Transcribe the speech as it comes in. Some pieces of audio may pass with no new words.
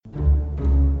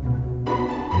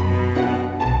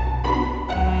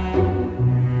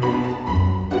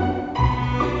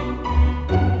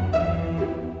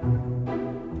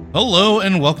Hello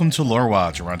and welcome to Lore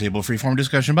Watch, a roundtable freeform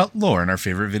discussion about lore and our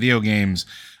favorite video games.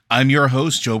 I'm your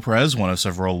host, Joe Perez, one of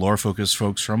several lore-focused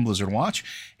folks from Blizzard Watch,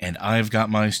 and I've got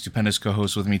my stupendous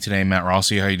co-host with me today, Matt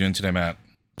Rossi. How are you doing today, Matt?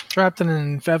 Trapped in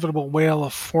an inevitable whale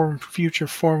of future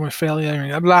form of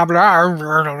failure. Blah blah.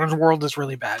 The world is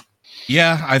really bad.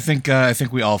 Yeah, I think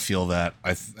we all feel that.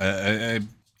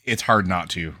 It's hard not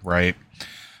to, right?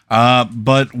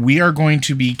 But we are going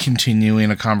to be continuing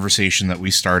a conversation that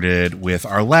we started with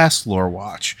our last Lore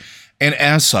Watch. And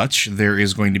as such, there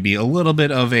is going to be a little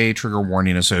bit of a trigger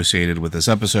warning associated with this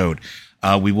episode.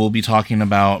 We will be talking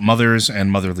about mothers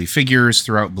and motherly figures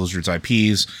throughout Blizzard's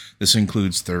IPs. This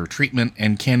includes their treatment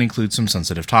and can include some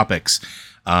sensitive topics.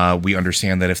 We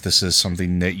understand that if this is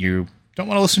something that you don't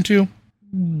want to listen to,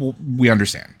 we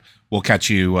understand. We'll catch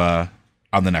you on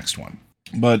the next one.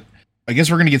 But I guess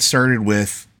we're going to get started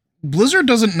with Blizzard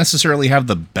doesn't necessarily have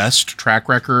the best track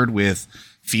record with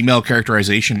female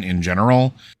characterization in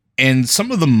general. And some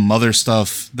of the mother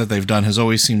stuff that they've done has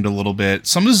always seemed a little bit,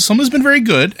 some has been very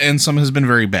good and some has been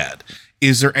very bad.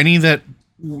 Is there any that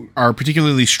are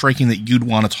particularly striking that you'd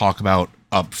want to talk about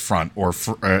up front or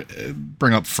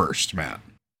bring up first, Matt?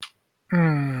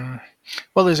 Well,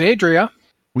 there's Adria.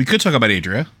 We could talk about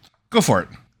Adria. Go for it.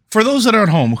 For those that are at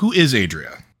home, who is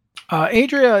Adria?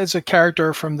 Adria is a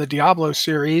character from the Diablo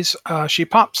series. She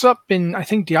pops up in, I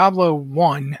think, Diablo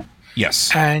 1.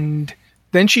 Yes. And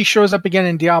then she shows up again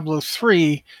in Diablo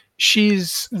 3.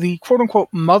 She's the quote-unquote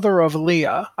mother of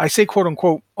Leah. I say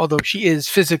quote-unquote, although she is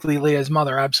physically Leah's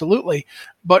mother, absolutely.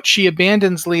 But she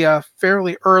abandons Leah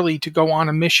fairly early to go on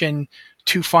a mission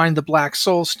to find the Black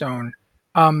Soul Stone.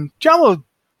 Diablo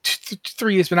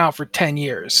 3 has been out for 10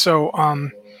 years. So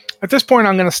at this point,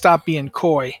 I'm going to stop being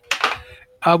coy.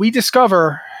 We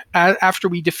discover, after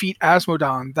we defeat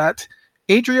Asmodon, that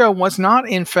Adria was not,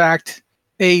 in fact,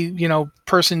 a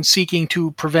person seeking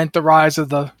to prevent the rise of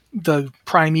the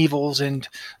primevals and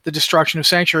the destruction of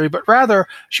Sanctuary, but rather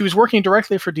she was working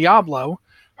directly for Diablo.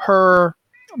 Her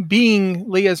being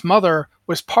Leah's mother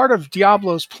was part of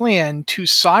Diablo's plan to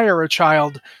sire a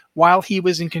child while he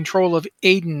was in control of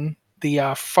Aiden,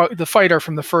 the fighter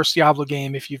from the first Diablo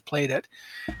game, if you've played it.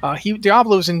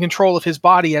 Diablo is in control of his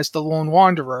body as the Lone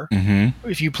Wanderer. Mm-hmm.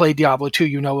 If you played Diablo 2,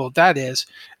 you know what that is.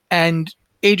 And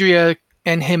Adria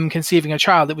and him conceiving a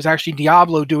child, it was actually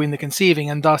Diablo doing the conceiving,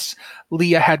 and thus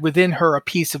Leah had within her a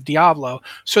piece of Diablo.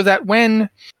 So that when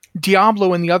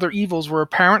Diablo and the other evils were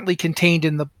apparently contained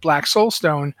in the Black Soul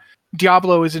Stone,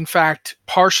 Diablo is in fact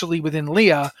partially within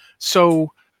Leah,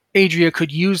 so Adria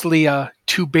could use Leah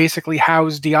to basically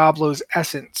house Diablo's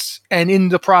essence, and in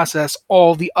the process,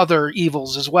 all the other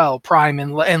evils as well, Prime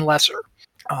and Lesser.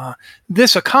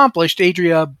 This accomplished,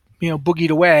 Adria boogied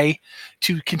away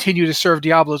to continue to serve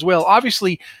Diablo's will.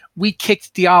 Obviously, we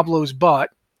kicked Diablo's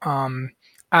butt out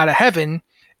of heaven,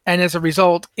 and as a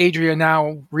result, Adria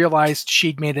now realized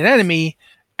she'd made an enemy,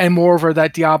 and moreover,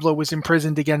 that Diablo was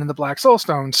imprisoned again in the Black Soul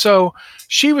Stone. So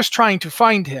she was trying to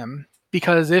find him,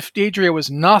 because if Adria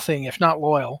was nothing if not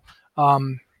loyal,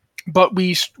 but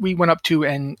we went up to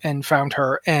and found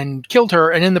her and killed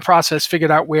her, and in the process figured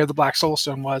out where the Black Soul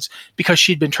Stone was, because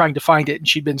she'd been trying to find it and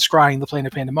she'd been scrying the Plane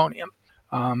of Pandemonium.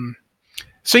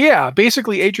 So yeah,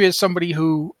 basically Adria is somebody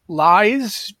who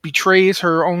lies, betrays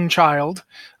her own child,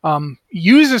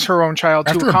 uses her own child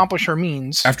to accomplish her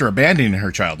means. After abandoning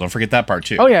her child, don't forget that part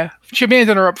too. Oh yeah, she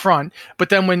abandoned her up front, but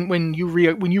then when you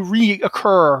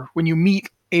reoccur, when you meet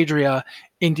Adria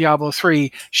in Diablo 3,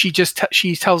 she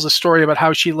tells a story about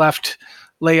how she left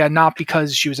Leah not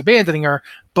because she was abandoning her,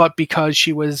 but because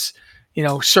she was,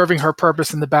 serving her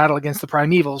purpose in the battle against the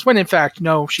primevals, when in fact,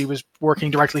 no, she was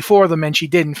working directly for them, and she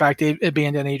did in fact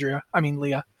abandon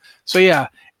Leah. So yeah,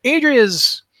 Adria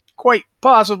is quite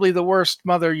possibly the worst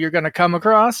mother you're going to come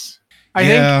across.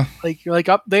 I think, like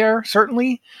up there,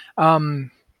 certainly.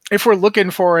 If we're looking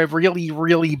for a really,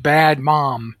 really bad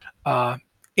mom,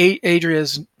 Adria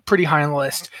is pretty high on the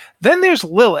list. Then there's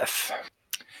Lilith.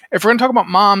 If we're going to talk about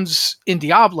moms in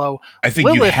Diablo, I think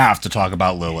Lilith, you have to talk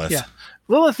about Lilith. Yeah,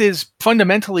 Lilith is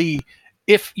fundamentally,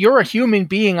 if you're a human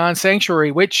being on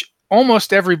Sanctuary, which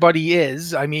almost everybody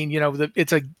is. I mean,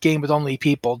 it's a game with only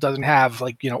people, doesn't have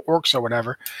orcs or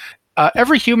whatever.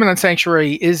 Every human on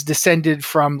Sanctuary is descended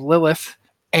from Lilith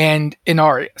and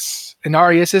Inarius.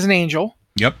 Inarius is an angel.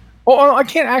 Yep. Well, I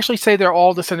can't actually say they're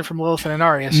all descended from Lilith and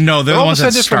Inarius. No, they're the ones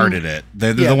that started it.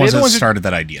 They're the ones that started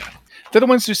that idea. They're the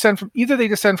ones who descend from, either they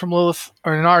descend from Lilith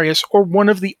or Inarius, or one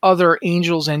of the other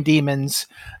angels and demons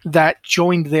that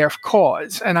joined their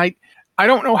cause. And I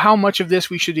don't know how much of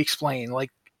this we should explain.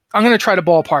 I'm going to try to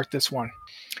ballpark this one.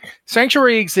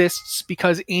 Sanctuary exists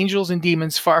because angels and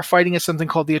demons are fighting at something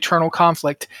called the Eternal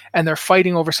Conflict, and they're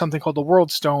fighting over something called the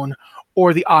World Stone,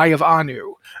 or the Eye of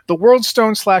Anu. The World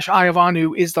Stone / Eye of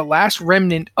Anu is the last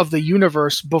remnant of the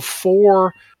universe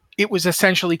before it was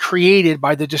essentially created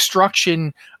by the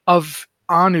destruction of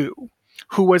Anu,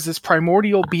 who was this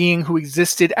primordial being who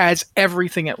existed as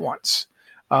everything at once.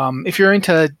 If you're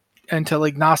into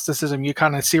like Gnosticism, you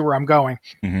kind of see where I'm going.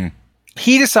 Mm-hmm.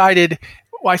 He decided,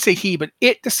 well, I say he, but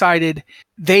it decided,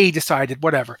 they decided,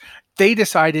 whatever. They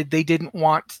decided they didn't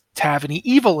want to have any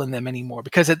evil in them anymore,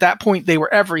 because at that point they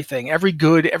were everything, every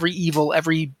good, every evil,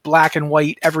 every black and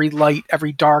white, every light,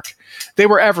 every dark. They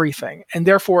were everything. And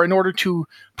therefore, in order to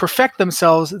perfect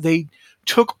themselves, they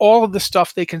took all of the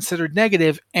stuff they considered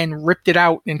negative and ripped it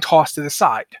out and tossed it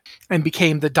aside, and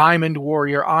became the Diamond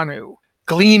Warrior Anu,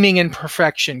 gleaming in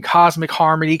perfection, cosmic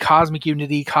harmony, cosmic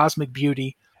unity, cosmic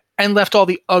beauty, and left all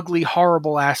the ugly,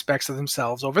 horrible aspects of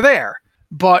themselves over there.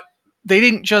 But they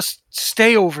didn't just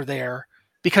stay over there,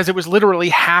 because it was literally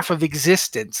half of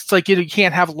existence. It's like you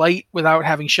can't have light without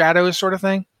having shadows, sort of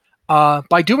thing.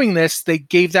 By doing this, they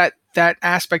gave that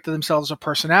aspect of themselves a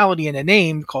personality and a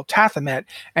name called Tathamet,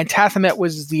 and Tathamet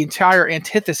was the entire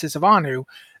antithesis of Anu.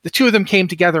 The two of them came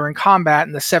together in combat,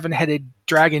 and the seven-headed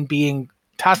dragon being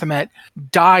Tathamet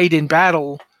died in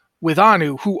battle with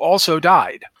Anu, who also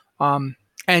died.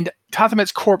 And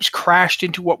Tathamet's corpse crashed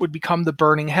into what would become the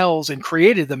Burning Hells and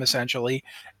created them, essentially.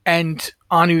 And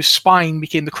Anu's spine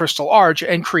became the Crystal Arch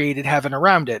and created heaven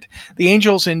around it. The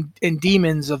angels and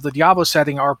demons of the Diablo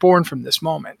setting are born from this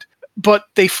moment. But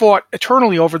they fought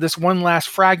eternally over this one last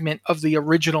fragment of the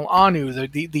original Anu,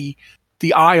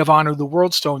 the Eye of Anu, the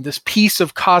World Stone, this piece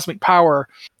of cosmic power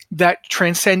that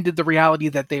transcended the reality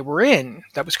that they were in,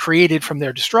 that was created from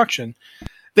their destruction.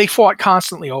 They fought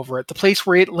constantly over it. The place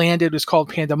where it landed was called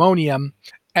Pandemonium,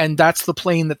 and that's the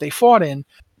plane that they fought in.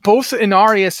 Both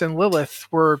Inarius and Lilith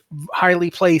were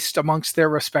highly placed amongst their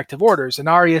respective orders.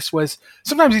 Inarius was,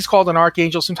 sometimes he's called an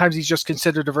archangel, sometimes he's just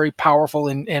considered a very powerful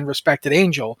and respected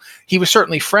angel. He was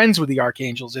certainly friends with the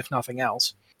archangels, if nothing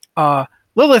else.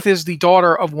 Lilith is the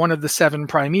daughter of one of the seven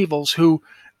primevals, who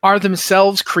are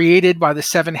themselves created by the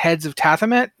seven heads of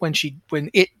Tathamet when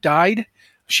it died.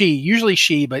 Usually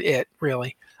she, but it,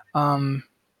 really. Well,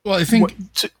 I think...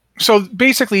 So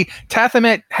basically,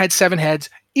 Tathamet had seven heads.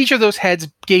 Each of those heads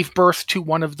gave birth to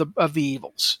one of the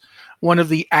evils, one of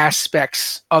the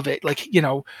aspects of it, like,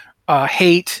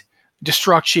 hate,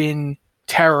 destruction,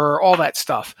 terror, all that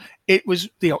stuff. It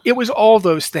was all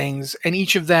those things, and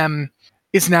each of them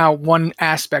is now one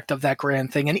aspect of that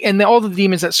grand thing. And all the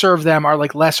demons that serve them are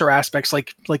like lesser aspects,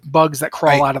 like bugs that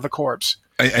crawl out of the corpse.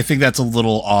 I think that's a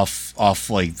little off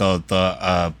like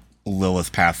the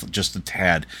Lilith path just a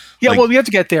tad. Yeah, well, we have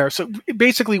to get there. So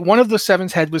basically, one of the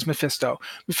seven's head was Mephisto.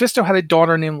 Mephisto had a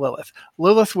daughter named Lilith.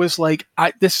 Lilith was like,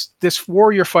 this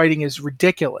warrior fighting is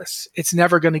ridiculous. It's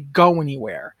never going to go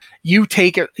anywhere. You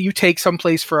take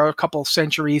someplace for a couple of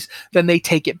centuries, then they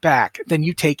take it back. Then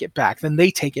you take it back. Then they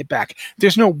take it back.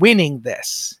 There's no winning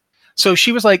this. So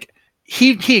she was like,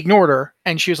 he ignored her,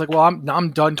 and she was like, well,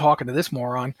 I'm done talking to this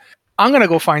moron. I'm going to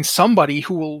go find somebody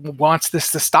who wants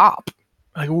this to stop.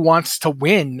 Who wants to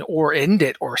win or end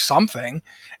it or something.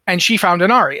 And she found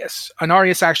Inarius.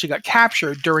 Inarius actually got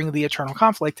captured during the Eternal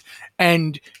Conflict,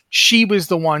 and she was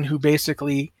the one who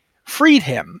basically freed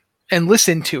him and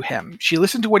listened to him. She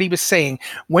listened to what he was saying.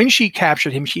 When she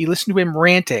captured him, she listened to him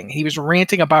ranting. He was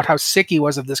ranting about how sick he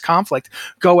was of this conflict.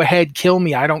 Go ahead, kill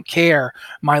me. I don't care.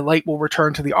 My light will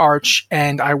return to the Arch,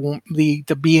 and I won't. The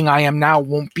being I am now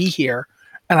won't be here,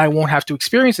 and I won't have to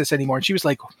experience this anymore. And she was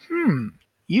like,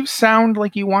 you sound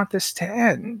like you want this to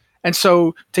end. And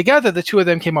so together, the two of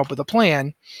them came up with a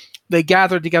plan. They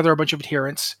gathered together a bunch of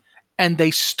adherents, and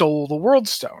they stole the World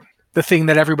Stone, the thing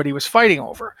that everybody was fighting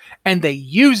over. And they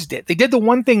used it. They did the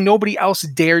one thing nobody else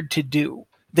dared to do.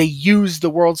 They used the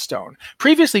World Stone.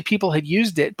 Previously, people had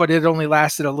used it, but it only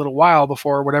lasted a little while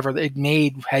before whatever it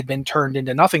made had been turned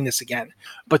into nothingness again.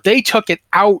 But they took it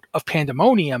out of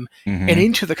Pandemonium and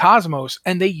into the cosmos,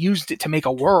 and they used it to make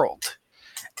a world.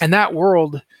 And that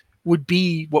world would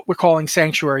be what we're calling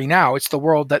Sanctuary now. It's the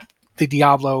world that the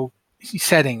Diablo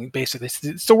setting, basically.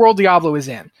 It's the world Diablo is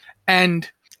in. And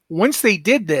once they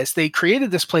did this, they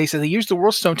created this place, and they used the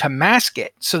World Stone to mask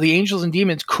it, so the angels and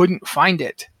demons couldn't find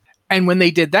it. And when they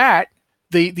did that,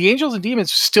 the angels and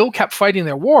demons still kept fighting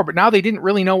their war, but now they didn't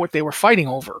really know what they were fighting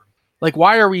over. Like,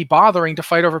 why are we bothering to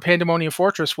fight over Pandemonium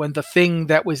Fortress when the thing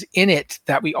that was in it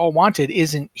that we all wanted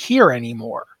isn't here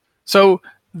anymore? So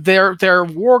their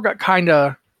war got kind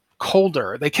of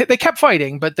colder. They kept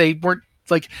fighting, but they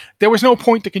like there was no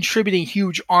point to contributing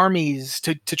huge armies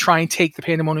to try and take the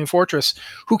Pandemonium Fortress.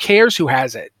 Who cares who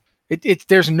has it?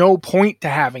 There's no point to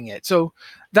having it. So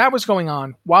that was going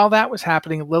on. While that was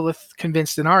happening, Lilith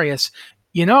convinced Inarius,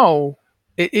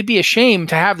 it'd be a shame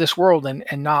to have this world and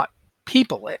not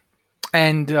people it.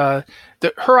 And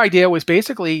her idea was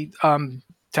basically to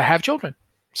have children.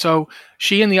 So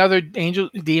she and the other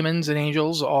demons and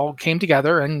angels all came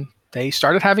together and they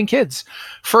started having kids.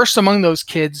 First among those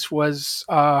kids was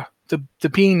the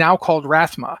being now called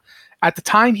Rathma. At the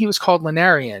time, he was called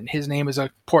Lunarian. His name is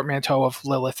a portmanteau of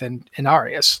Lilith and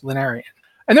Inarius, Lunarian.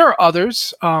 And there are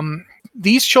others.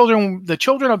 These children, the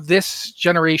children of this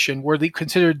generation, were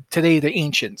considered today the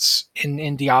ancients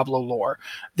in Diablo lore.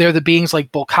 They're the beings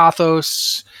like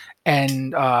Bolkathos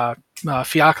and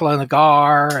Fiacla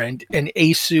Nagar and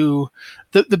Asu,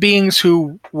 the beings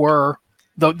who were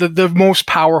the most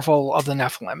powerful of the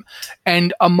Nephilim.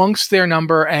 And amongst their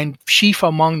number, and chief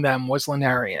among them, was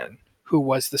Lunarian, who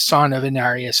was the son of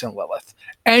Inarius and Lilith.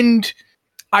 And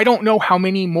I don't know how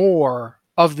many more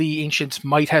of the ancients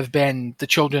might have been the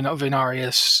children of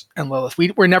Inarius and Lilith.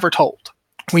 We're never told.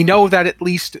 We know that at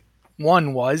least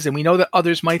one was, and we know that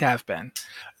others might have been.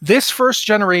 This first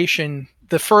generation,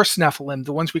 the first Nephilim,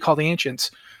 the ones we call the ancients,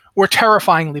 were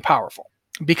terrifyingly powerful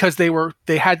because they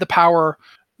had the power.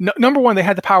 Number one, they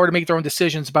had the power to make their own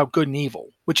decisions about good and evil,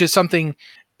 which is something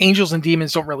angels and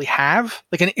demons don't really have.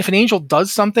 Like, if an angel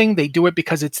does something, they do it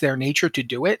because it's their nature to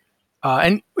do it.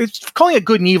 And calling it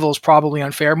good and evil is probably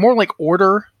unfair. More like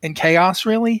order and chaos,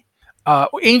 really.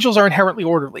 Angels are inherently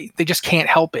orderly. They just can't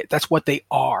help it. That's what they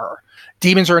are.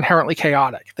 Demons are inherently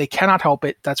chaotic. They cannot help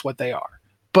it. That's what they are.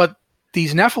 But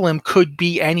these Nephilim could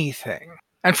be anything.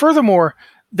 And furthermore,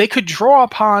 they could draw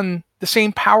upon the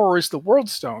same power as the World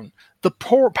Stone, the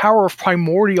power of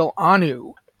primordial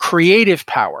Anu, creative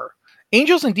power.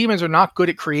 Angels and demons are not good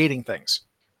at creating things.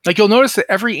 Like, you'll notice that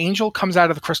every angel comes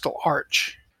out of the Crystal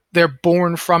Arch. They're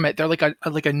born from it. They're like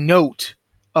a note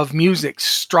of music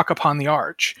struck upon the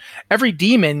arch. Every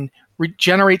demon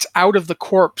regenerates out of the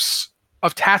corpse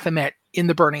of Tathamet in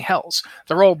the Burning Hells.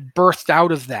 They're all birthed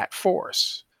out of that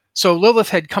force. So Lilith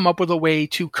had come up with a way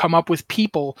to come up with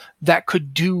people that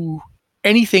could do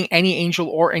anything any angel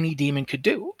or any demon could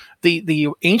do. The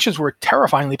ancients were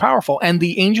terrifyingly powerful, and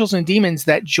the angels and demons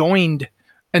that joined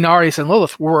Inarius and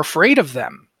Lilith were afraid of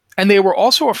them. And they were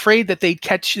also afraid that they'd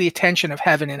catch the attention of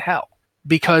heaven and hell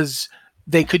because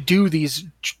they could do these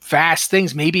vast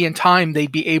things. Maybe in time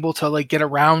they'd be able to get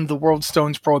around the World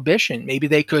Stone's prohibition. Maybe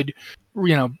they could,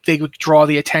 they would draw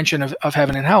the attention of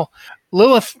heaven and hell.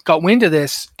 Lilith got wind of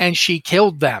this and she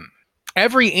killed them.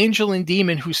 Every angel and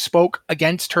demon who spoke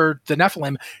against her, the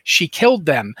Nephilim, she killed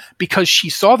them because she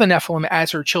saw the Nephilim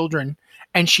as her children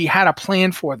and she had a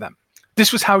plan for them.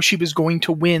 This was how she was going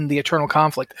to win the eternal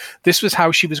conflict. This was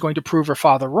how she was going to prove her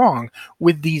father wrong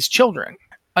with these children.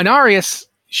 Inarius,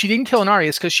 she didn't kill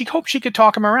Inarius because she hoped she could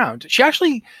talk him around. She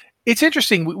actually, it's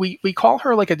interesting. We call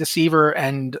her like a deceiver,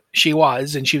 and she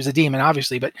was a demon,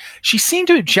 obviously, but she seemed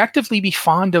to objectively be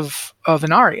fond of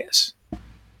Inarius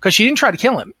because she didn't try to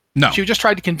kill him. No. She just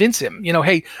tried to convince him,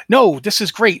 hey, no, this is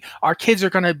great. Our kids are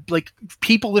going to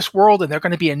people this world and they're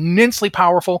going to be immensely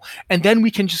powerful. And then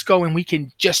we can just go and we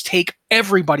can just take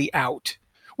everybody out.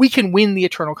 We can win the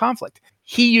eternal conflict.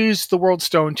 He used the World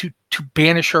Stone to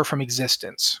banish her from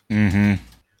existence. Mm-hmm.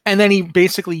 And then he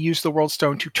basically used the World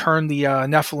Stone to turn the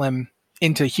Nephilim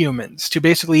into humans, to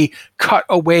basically cut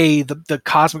away the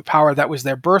cosmic power that was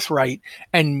their birthright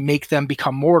and make them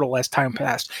become mortal as time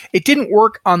passed. It didn't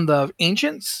work on the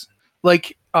ancients,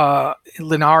 like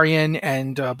Lunarian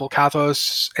and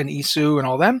Bolkathos and Isu and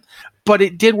all them, but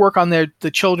it did work on the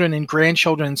children and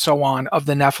grandchildren and so on of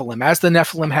the Nephilim. As the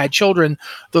Nephilim had children,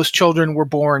 those children were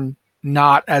born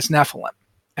not as Nephilim.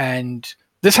 And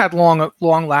this had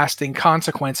long-lasting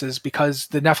consequences because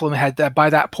the Nephilim had,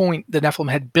 by that point, the Nephilim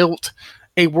had built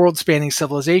a world-spanning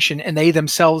civilization, and they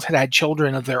themselves had had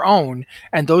children of their own,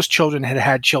 and those children had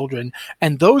had children,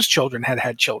 and those children had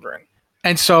had children.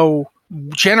 And so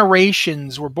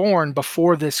generations were born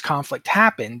before this conflict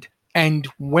happened, and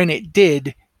when it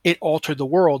did, it altered the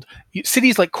world.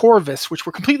 Cities like Corvus, which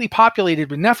were completely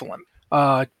populated with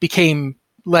Nephilim, became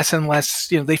less and less,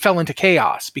 they fell into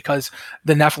chaos because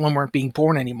the Nephilim weren't being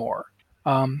born anymore.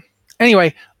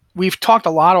 Anyway, we've talked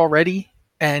a lot already,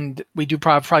 and we do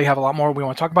probably have a lot more we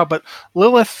want to talk about, but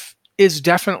Lilith is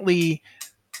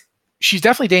she's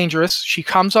definitely dangerous. She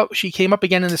came up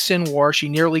again in the Sin War. She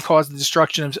nearly caused the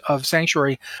destruction of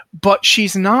Sanctuary, but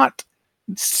she's not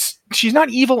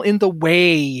evil in the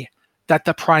way that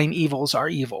the prime evils are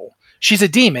evil. She's a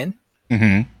demon.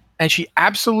 Mm-hmm. and she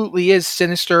absolutely is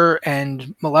sinister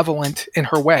and malevolent in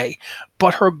her way.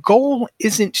 But her goal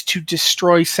isn't to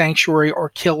destroy Sanctuary or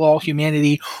kill all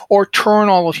humanity or turn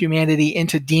all of humanity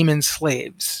into demon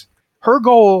slaves. Her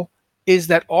goal is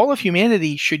that all of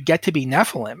humanity should get to be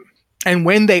Nephilim. And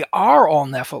when they are all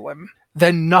Nephilim,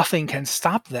 then nothing can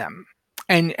stop them.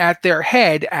 And at their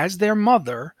head, as their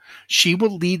mother, she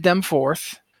will lead them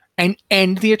forth and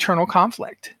end the eternal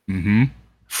conflict. Mm-hmm.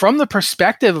 From the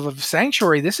perspective of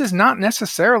Sanctuary, this is not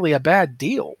necessarily a bad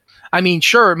deal. I mean,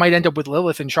 sure, it might end up with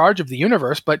Lilith in charge of the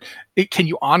universe, but can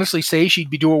you honestly say she'd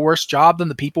be doing a worse job than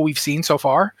the people we've seen so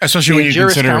far? Especially when you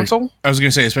Angiris consider, Council? I was going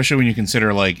to say, especially when you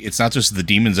consider, like, it's not just the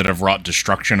demons that have wrought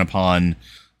destruction upon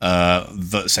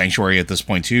the Sanctuary at this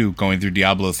point too. Going through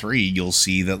Diablo 3, you'll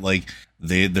see that, like,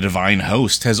 the divine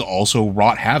host has also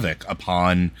wrought havoc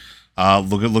upon.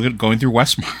 Look at going through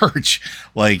Westmarch.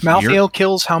 Like, Malthael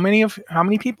kills how many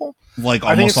people? Like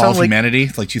almost all of humanity,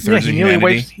 like 2/3 of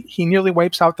humanity. He nearly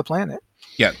wipes out the planet.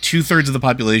 Yeah, 2/3 of the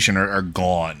population are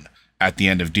gone at the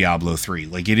end of Diablo 3.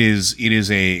 Like, it is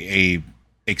a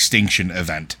extinction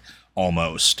event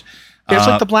almost. It's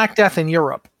like the Black Death in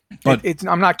Europe. But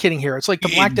I'm not kidding here. It's like the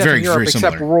Black Death in Europe,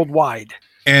 except worldwide.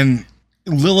 And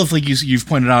Lilith, like you've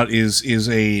pointed out, is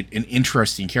an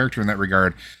interesting character in that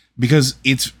regard, because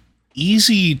it's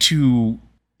easy to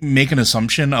make an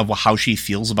assumption of how she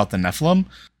feels about the Nephilim,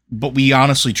 but we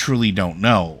honestly truly don't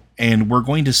know. And we're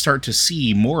going to start to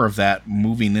see more of that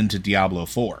moving into Diablo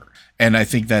 4. And I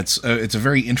think that's it's a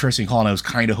very interesting call, and I was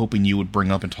kind of hoping you would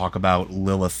bring up and talk about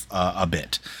Lilith a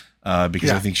bit.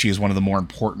 Because I think she is one of the more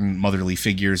important motherly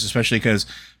figures, especially because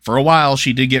for a while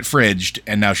she did get fridged,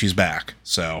 and now she's back.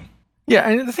 So yeah,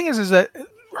 and the thing is that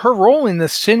her role in the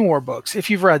Sin War books, if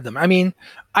you've read them, I mean,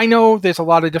 I know there's a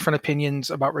lot of different opinions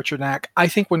about Richard Knaak. I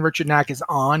think when Richard Knaak is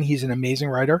on, he's an amazing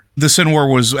writer. The Sin War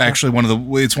was actually one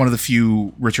of the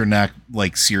few Richard Knaak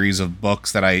like series of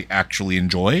books that I actually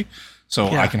enjoy. So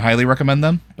I can highly recommend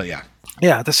them. But yeah.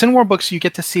 Yeah, the Sin War books, you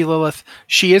get to see Lilith.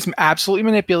 She is absolutely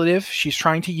manipulative. She's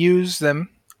trying to use them.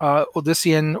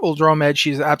 Odyssean, Uldromed,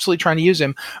 she's absolutely trying to use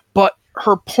him. But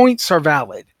her points are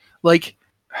valid. Like,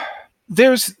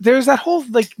 there's that whole,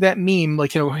 like, that meme,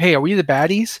 like, hey, are we the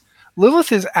baddies?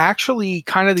 Lilith is actually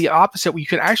kind of the opposite, where you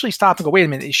can actually stop and go, wait a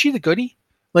minute, is she the goodie?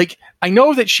 Like, I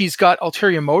know that she's got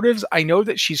ulterior motives. I know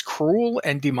that she's cruel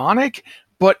and demonic,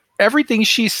 but everything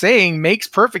she's saying makes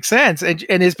perfect sense and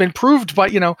has been proved by,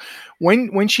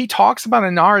 when she talks about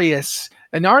Inarius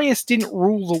didn't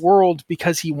rule the world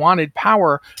because he wanted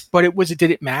power, but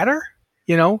did it matter?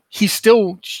 He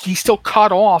still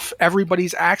cut off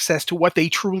everybody's access to what they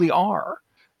truly are.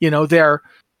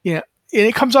 And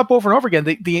it comes up over and over again.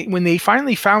 When they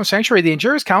finally found Sanctuary, the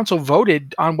Angiris Council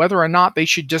voted on whether or not they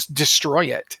should just destroy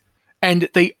it. And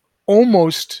they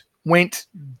almost went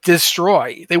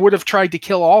destroy. They would have tried to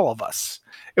kill all of us.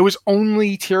 It was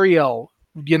only Tyrael,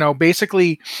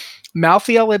 basically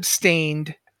Malthael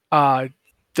abstained.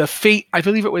 The Fate, I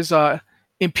believe it was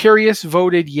Imperius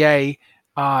voted yay.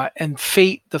 And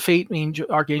Fate, the Fate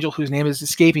Archangel, whose name is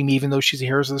escaping me, even though she's a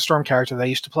Heroes of the Storm character that I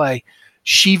used to play,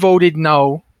 she voted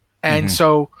no. And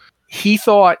so he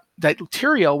thought that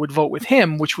Tyrael would vote with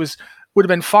him, which would have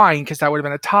been fine because that would have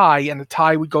been a tie, and the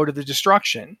tie would go to the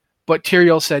destruction. But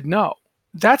Tyrael said no.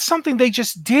 That's something they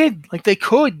just did. Like, they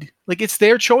could. Like, it's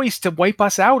their choice to wipe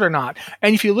us out or not.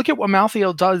 And if you look at what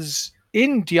Malthael does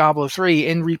in Diablo 3,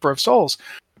 in Reaper of Souls,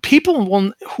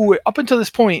 who up until this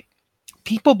point,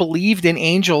 people believed in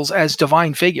angels as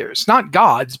divine figures. Not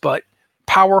gods, but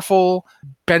powerful,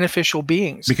 beneficial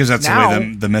beings. Because that's the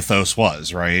way the mythos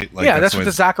was, right? Like, that's what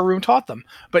the Zakarum taught them.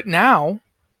 But now,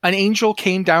 an angel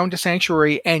came down to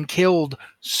Sanctuary and killed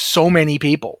so many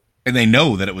people. And they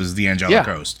know that it was the angelic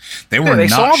host. They were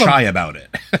not shy about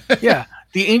it. Yeah.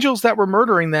 The angels that were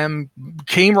murdering them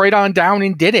came right on down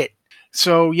and did it.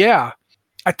 So, yeah.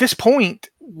 At this point,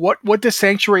 what does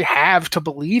Sanctuary have to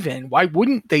believe in? Why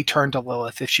wouldn't they turn to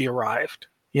Lilith if she arrived?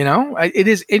 It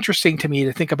is interesting to me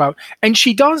to think about. And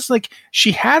she does,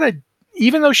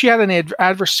 even though she had an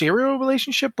adversarial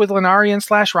relationship with Lenarian /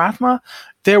 Rathma,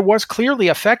 there was clearly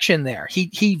affection there.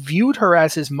 He viewed her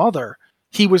as his mother.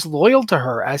 He was loyal to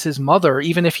her as his mother,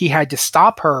 even if he had to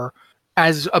stop her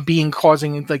as a being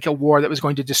causing like a war that was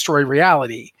going to destroy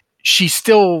reality. She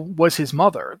still was his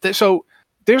mother. So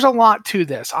there's a lot to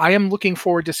this. I am looking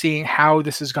forward to seeing how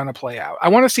this is going to play out. I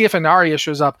want to see if Inarius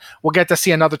shows up. We'll get to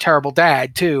see another terrible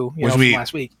dad too, from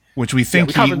last week. Which we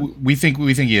think we think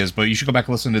he is, but you should go back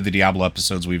and listen to the Diablo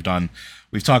episodes we've done.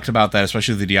 We've talked about that,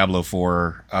 especially the Diablo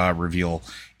 4 reveal.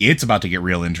 It's about to get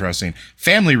real interesting.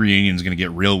 Family reunion is going to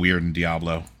get real weird in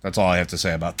Diablo. That's all I have to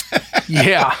say about that.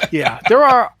 Yeah. There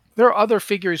are There are other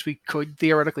figures we could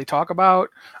theoretically talk about,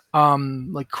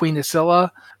 like Queen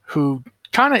Isilla, who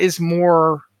kind of is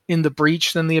more in the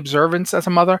breach than the observance as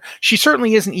a mother. She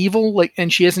certainly isn't evil, like,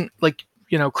 and she isn't like,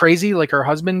 crazy like her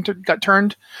husband got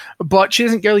turned, but she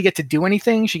doesn't really get to do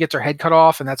anything. She gets her head cut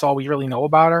off, and that's all we really know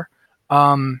about her.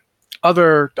 I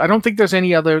don't think there's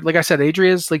any other, like I said,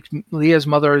 Leah's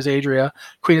mother is Adria.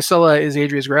 Queen Isilla is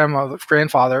Adria's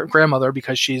grandmother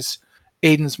because she's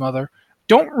Aiden's mother.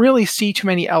 Don't really see too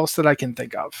many else that I can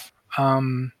think of.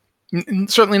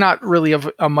 Certainly not really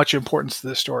of much importance to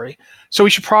this story. So we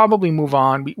should probably move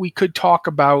on. We could talk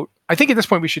about, I think at this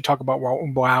point we should talk about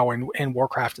WoW and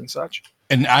Warcraft and such.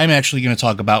 And I'm actually going to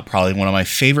talk about probably one of my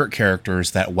favorite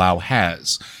characters that WoW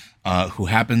has, who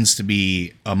happens to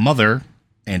be a mother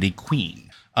and a queen.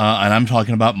 And I'm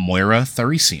talking about Moira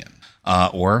Tharisian,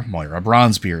 or Moira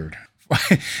Bronzebeard.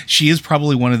 She is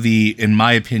probably one of the, in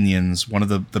my opinions, one of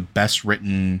the best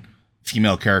written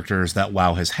female characters that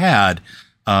WoW has had,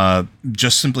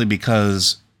 just simply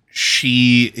because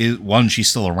she is, one, she's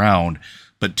still around,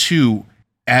 but two,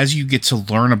 as you get to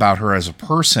learn about her as a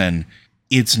person,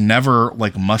 it's never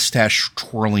like mustache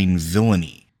twirling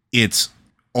villainy. It's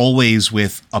always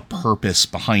with a purpose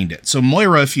behind it. So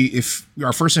Moira, if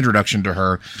our first introduction to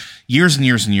her years and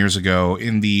years and years ago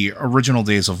in the original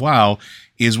days of WoW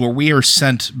is where we are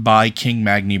sent by King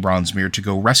Magni Bronzebeard to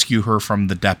go rescue her from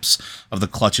the depths of the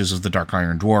clutches of the Dark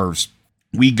Iron Dwarves.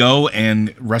 We go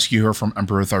and rescue her from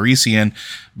Emperor Tharisian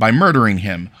by murdering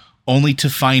him, only to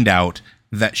find out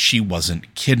that she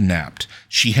wasn't kidnapped.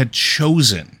 She had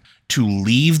chosen to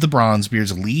leave the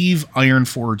Bronzebeards, leave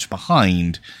Ironforge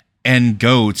behind, and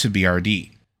go to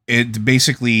BRD.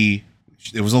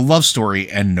 It was a love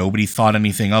story, and nobody thought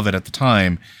anything of it at the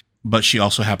time, but she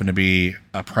also happened to be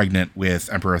pregnant with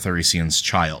Emperor Tharisian's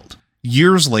child.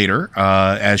 Years later,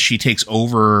 as she takes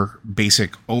over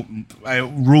basic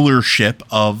rulership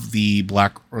of the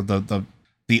Dark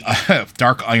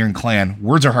Iron Clan.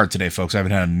 Words are hard today, folks. I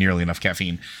haven't had nearly enough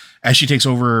caffeine. As she takes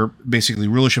over basically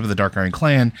rulership of the Dark Iron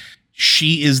Clan,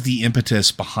 she is the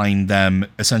impetus behind them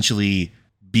essentially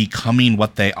becoming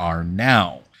what they are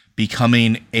now,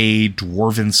 becoming a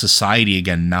dwarven society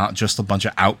again, not just a bunch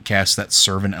of outcasts that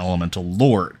serve an elemental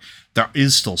lord. There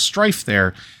is still strife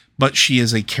there, but she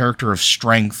is a character of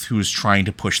strength who is trying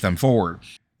to push them forward.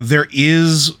 There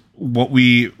is what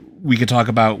we could talk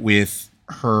about with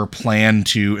her plan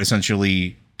to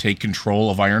essentially take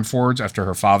control of Ironforge after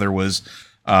her father was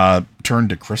turned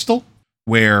to crystal,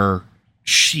 where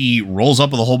she rolls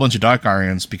up with a whole bunch of Dark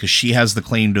Irons because she has the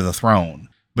claim to the throne.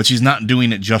 But she's not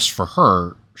doing it just for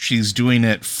her. She's doing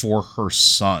it for her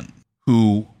son,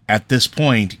 who at this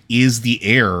point is the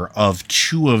heir of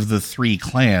two of the three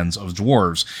clans of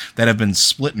dwarves that have been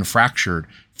split and fractured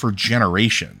for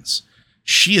generations.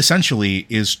 She essentially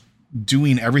is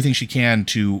doing everything she can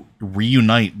to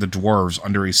reunite the dwarves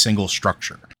under a single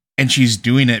structure. And she's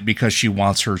doing it because she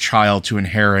wants her child to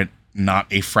inherit not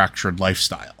a fractured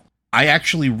lifestyle. I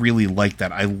actually really like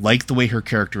that. I like the way her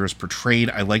character is portrayed.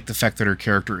 I like the fact that her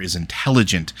character is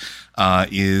intelligent,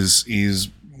 is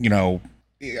a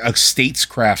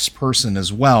statescrafts person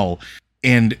as well.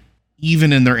 And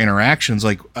even in their interactions,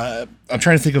 like I'm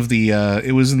trying to think of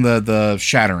it was in the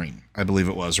Shattering, I believe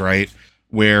it was, right?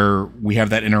 Where we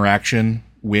have that interaction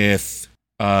with,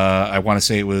 I want to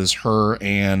say it was her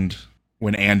and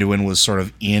when Anduin was sort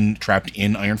of trapped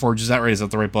in Ironforge. Is that right? Is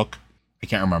that the right book? I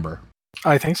can't remember.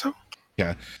 I think so.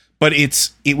 Yeah. But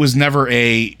it was never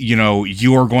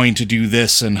you are going to do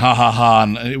this and ha ha ha.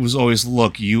 And it was always,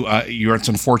 look, it's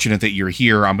unfortunate that you're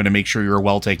here. I'm going to make sure you're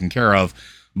well taken care of,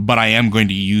 but I am going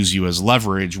to use you as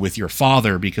leverage with your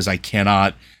father because I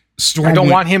cannot. I don't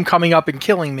want him coming up and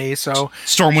killing me, so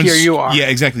here you are. Yeah,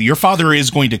 exactly. Your father is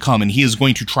going to come, and he is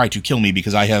going to try to kill me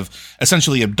because I have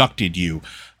essentially abducted you,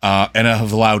 and I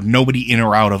have allowed nobody in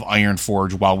or out of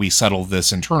Ironforge while we settle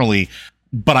this internally,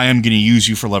 but I am going to use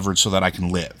you for leverage so that I can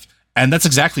live. And that's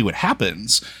exactly what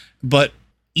happens. But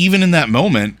even in that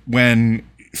moment, when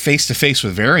face-to-face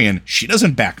with Varian, she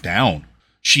doesn't back down.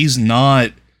 She's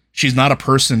not a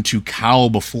person to cow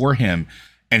before him.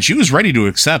 And she was ready to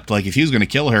accept, like, if he was going to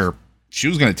kill her, she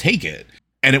was going to take it.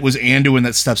 And it was Anduin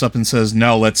that steps up and says,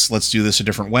 no, let's do this a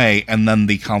different way. And then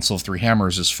the Council of Three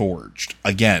Hammers is forged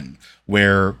again,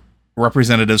 where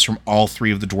representatives from all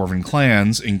three of the dwarven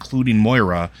clans, including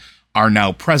Moira, are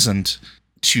now present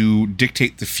to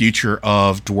dictate the future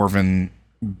of dwarven,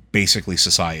 basically,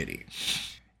 society.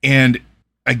 And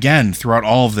again, throughout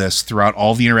all of this, throughout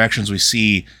all the interactions we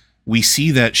see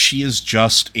that she is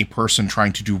just a person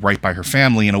trying to do right by her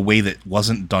family in a way that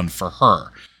wasn't done for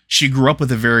her. She grew up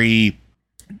with a very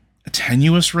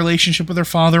tenuous relationship with her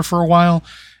father for a while,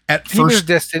 at He was first,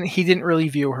 distant. He didn't really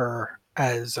view her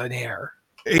as an heir.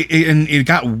 and it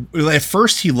got at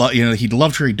first he he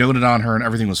loved her, he doted on her, and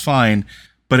everything was fine.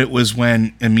 But it was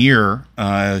when Emir,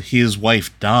 his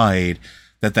wife, died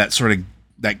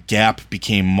that gap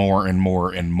became more and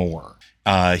more and more.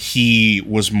 He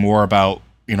was more about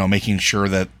making sure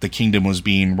that the kingdom was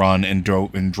being run and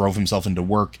drove himself into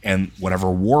work and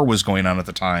whatever war was going on at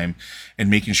the time, and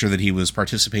making sure that he was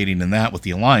participating in that with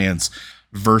the alliance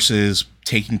versus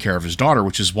taking care of his daughter,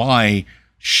 which is why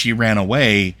she ran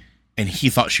away and he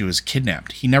thought she was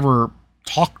kidnapped. He never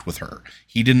talked with her.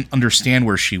 He didn't understand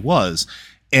where she was.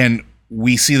 And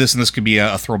we see this, and this could be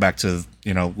a throwback to,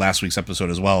 last week's episode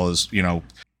as well as,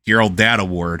 your old dad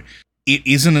award. It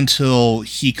isn't until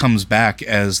he comes back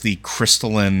as the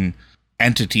crystalline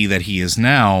entity that he is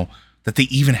now that they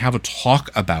even have a talk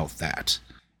about that.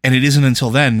 And it isn't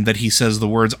until then that he says the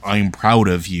words, "I'm proud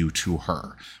of you," to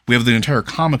her. We have the entire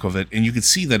comic of it, and you can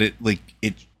see that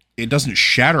it doesn't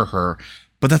shatter her,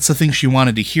 but that's the thing she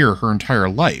wanted to hear her entire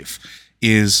life,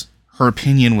 is her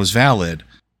opinion was valid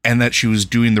and that she was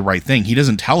doing the right thing. He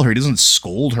doesn't tell her, he doesn't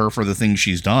scold her for the things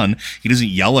she's done. He doesn't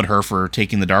yell at her for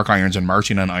taking the Dark Irons and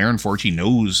marching on Ironforge. He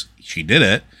knows she did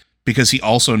it because he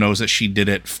also knows that she did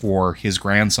it for his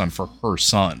grandson, for her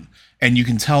son. And you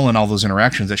can tell in all those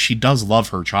interactions that she does love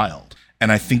her child.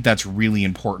 And I think that's really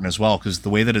important as well, because the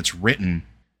way that it's written,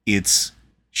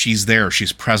 she's there,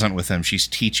 she's present with him, she's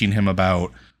teaching him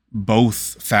about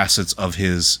both facets of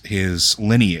his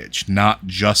lineage, not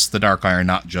just the Dark Iron,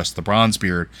 not just the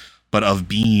Bronzebeard, but of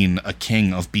being a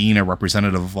king, of being a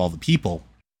representative of all the people.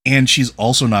 And she's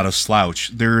also not a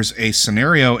slouch. There's a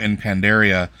scenario in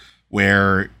Pandaria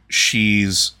where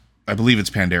I believe it's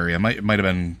Pandaria. It might have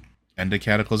been End of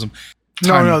Cataclysm.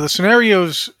 No, the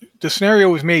scenario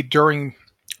was made during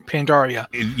Pandaria.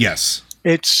 Yes.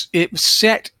 It's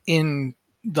set in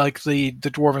like the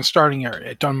Dwarven starting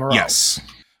area at Dunmorrow. Yes.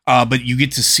 But you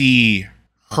get to see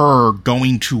her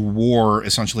going to war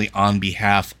essentially on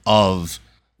behalf of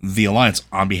the Alliance,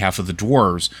 on behalf of the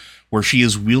dwarves, where she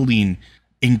is wielding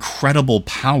incredible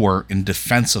power in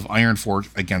defense of Ironforge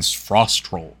against frost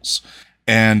trolls.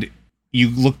 And you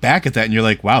look back at that and you're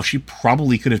like, wow, she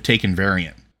probably could have taken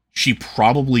Varian. She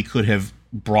probably could have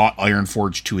brought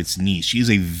Ironforge to its knees. She's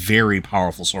a very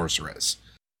powerful sorceress.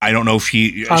 I don't know if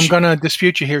I'm going to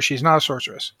dispute you here. She's not a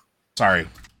sorceress. Sorry.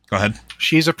 Go ahead.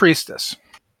 She's a priestess.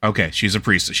 Okay, she's a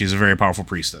priestess. She's a very powerful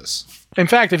priestess. In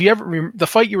fact, if you ever the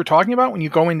fight you were talking about when you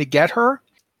go in to get her,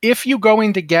 if you go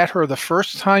in to get her the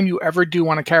first time you ever do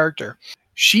on a character,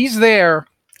 she's there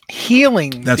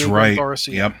healing. That's right.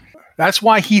 Yep. That's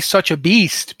why he's such a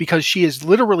beast, because she is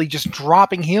literally just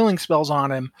dropping healing spells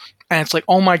on him, and it's like,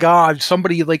 oh my god,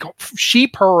 somebody like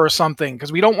sheep her or something,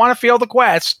 because we don't want to fail the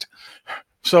quest.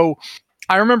 So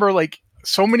I remember like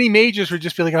so many mages would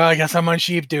just be like, oh, I guess I'm on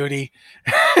sheep duty.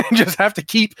 Just have to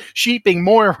keep sheeping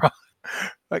Moira.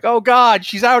 Like, oh god,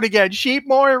 she's out again. Sheep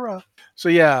Moira. So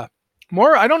yeah,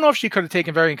 Moira, I don't know if she could have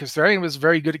taken Varian, because Varian was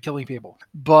very good at killing people.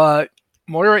 But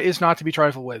Moira is not to be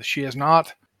trifled with. She's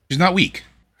not weak.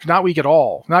 She's not weak at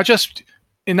all. Not just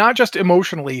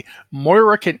emotionally.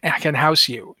 Moira can house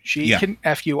you. She can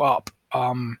F you up.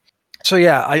 So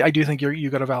yeah, I do think you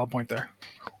got a valid point there.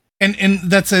 And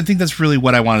I think that's really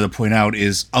what I wanted to point out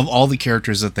is, of all the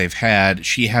characters that they've had,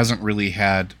 she hasn't really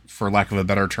had, for lack of a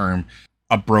better term,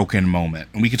 a broken moment.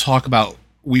 And we've talked about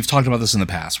this in the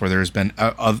past, where there's been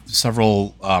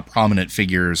several prominent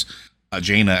figures,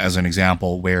 Jaina as an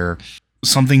example, where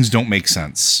some things don't make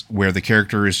sense, where the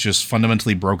character is just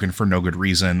fundamentally broken for no good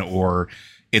reason, or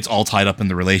it's all tied up in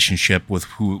the relationship with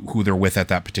who they're with at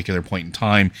that particular point in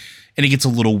time, and it gets a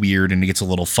little weird and it gets a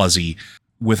little fuzzy.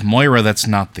 With Moira, that's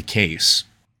not the case.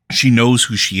 She knows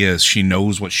who she is. She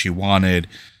knows what she wanted.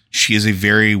 She is a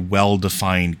very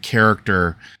well-defined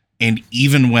character. And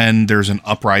even when there's an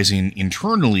uprising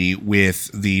internally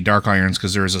with the Dark Irons,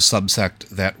 because there is a subsect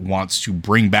that wants to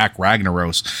bring back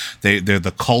Ragnaros, they're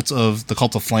the cult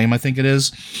of Flame, I think it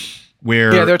is.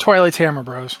 Where they're Twilight Hammer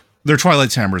bros. They're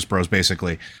Twilight Hammer's bros,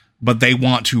 basically. But they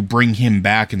want to bring him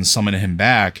back and summon him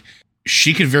back.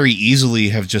 She could very easily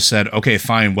have just said, okay,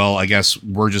 fine, well, I guess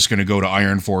we're just going to go to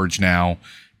Ironforge now,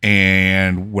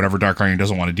 and whatever Dark Iron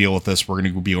doesn't want to deal with this, we're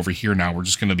going to be over here now. We're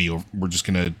just going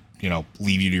to,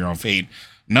 leave you to your own fate.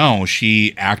 No,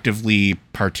 she actively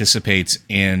participates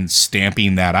in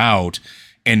stamping that out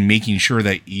and making sure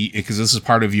that, because this is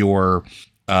part of your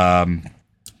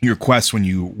quest when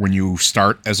you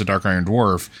start as a Dark Iron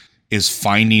Dwarf, is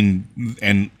finding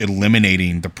and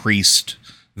eliminating the priest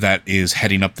that is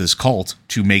heading up this cult,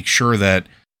 to make sure that,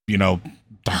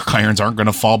 Dark Irons aren't going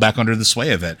to fall back under the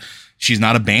sway of it. She's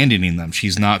not abandoning them.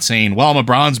 She's not saying, well, I'm a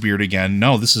Bronzebeard again.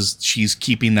 No, she's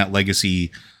keeping that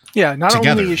legacy. Yeah, not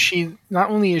together.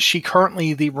 only is she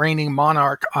currently the reigning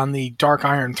monarch on the Dark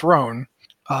Iron throne,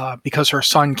 because her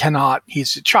son cannot,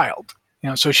 he's a child,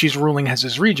 so she's ruling as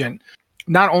his regent.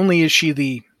 Not only is she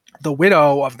the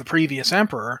widow of the previous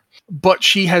emperor, but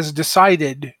she has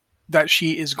decided that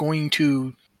she is going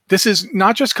to, this is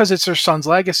not just because it's her son's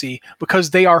legacy,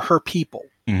 because they are her people.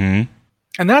 Mm-hmm.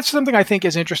 And that's something I think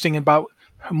is interesting about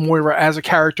Moira as a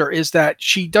character, is that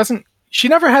she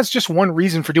never has just one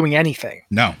reason for doing anything.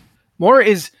 No. Moira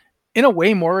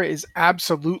is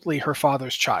absolutely her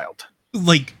father's child.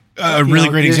 Like, a really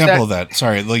great example of that.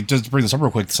 Sorry, like, just to bring this up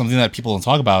real quick, something that people don't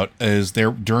talk about is at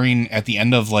the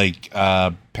end of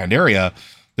Pandaria,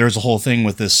 there's a whole thing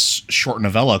with this short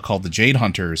novella called The Jade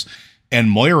Hunters, and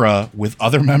Moira, with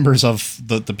other members of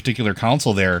the particular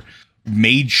council there,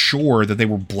 made sure that they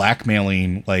were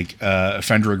blackmailing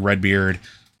Fendrig Redbeard,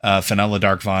 Fenella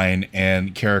Darkvine,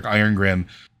 and Carrick Irongrim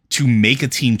to make a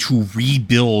team to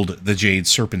rebuild the Jade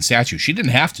Serpent statue. She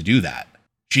didn't have to do that.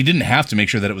 She didn't have to make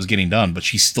sure that it was getting done, but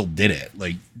she still did it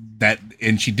like that.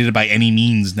 And she did it by any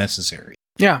means necessary.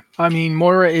 Yeah. I mean,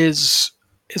 Moira is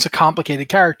a complicated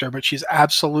character, but she's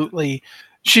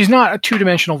not a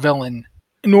two-dimensional villain,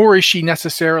 nor is she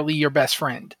necessarily your best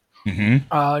friend.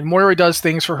 Mm-hmm. Moira does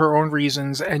things for her own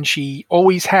reasons, and she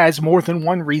always has more than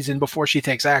one reason before she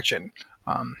takes action.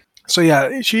 So yeah,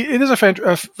 it is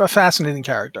a fascinating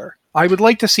character. I would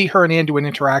like to see her and Anduin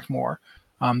interact more.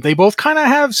 They both kind of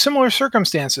have similar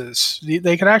circumstances.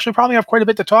 They could actually probably have quite a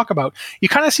bit to talk about. You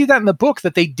kind of see that in the book,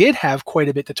 that they did have quite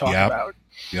a bit to talk about.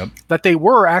 Yep. That they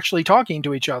were actually talking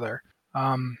to each other.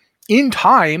 In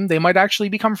time, they might actually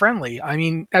become friendly. I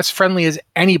mean, as friendly as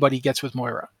anybody gets with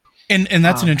Moira. And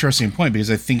that's an interesting point,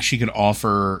 because I think she could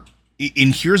offer.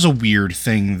 And here's a weird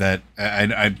thing that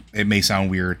it may sound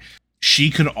weird.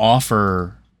 She could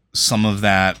offer some of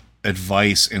that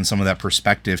advice and some of that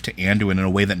perspective to Anduin in a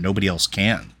way that nobody else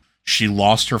can. She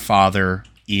lost her father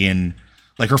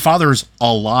her father's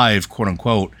alive, quote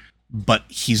unquote, but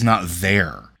he's not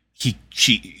there.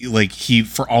 He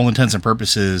for all intents and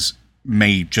purposes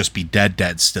may just be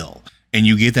dead still. And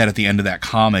you get that at the end of that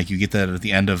comic. You get that at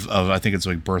the end of I think it's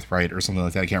like Birthright or something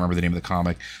like that. I can't remember the name of the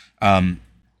comic.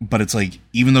 But it's like,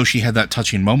 even though she had that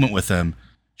touching moment with him,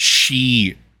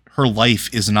 her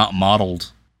life is not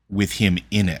modeled with him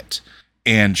in it.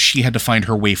 And she had to find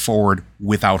her way forward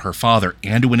without her father.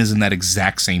 Anduin is in that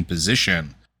exact same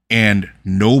position. And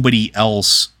nobody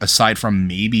else, aside from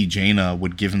maybe Jaina,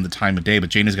 would give him the time of day. But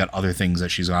Jaina's got other things that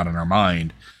she's got in her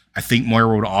mind. I think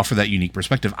Moira would offer that unique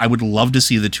perspective. I would love to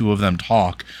see the two of them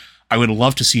talk. I would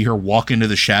love to see her walk into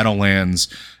the Shadowlands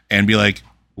and be like,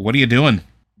 what are you doing?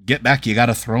 Get back. You got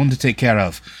a throne to take care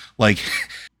of. Like,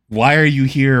 why are you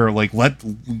here? Like,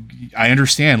 I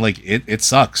understand. Like, it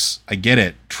sucks. I get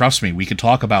it. Trust me. We could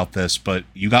talk about this, but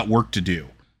you got work to do,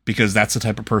 because that's the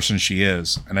type of person she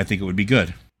is. And I think it would be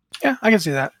good. Yeah, I can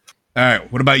see that. All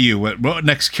right. What about you? What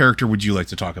next character would you like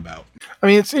to talk about? I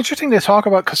mean, it's interesting to talk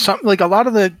about, because a lot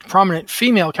of the prominent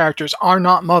female characters are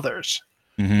not mothers.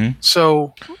 Mm-hmm.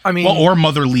 So, I mean, or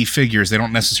motherly figures. They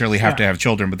don't necessarily have to have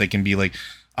children, but they can be like.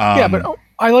 But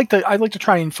I like to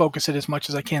try and focus it as much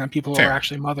as I can on people who are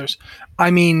actually mothers.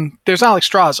 I mean, there's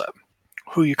Alexstrasza,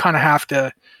 who you kind of have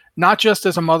to, not just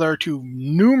as a mother to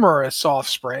numerous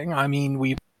offspring. I mean,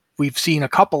 we've seen a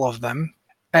couple of them,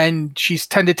 and she's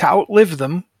tended to outlive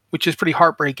them, which is pretty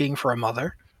heartbreaking for a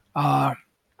mother. I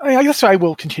guess I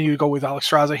will continue to go with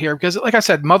Alexstrasza here, because, like I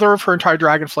said, mother of her entire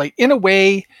Dragonflight, in a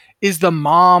way, is the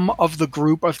mom of the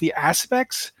group of the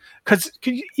aspects. Because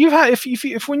you've had,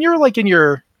 if when you're like in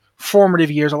your formative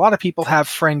years, a lot of people have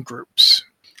friend groups,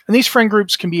 and these friend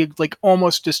groups can be like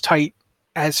almost as tight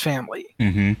as family.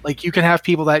 Mm-hmm. Like, you can have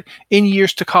people that in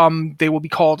years to come, they will be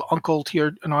called uncle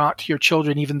to your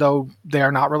children, even though they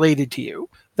are not related to you.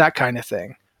 That kind of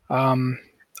thing.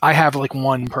 I have like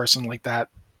one person like that,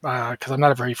 because I'm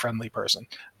not a very friendly person.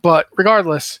 But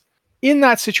regardless, in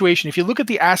that situation, if you look at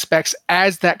the aspects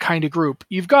as that kind of group,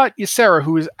 you've got Ysera,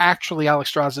 who is actually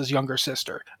Alexstrasza's younger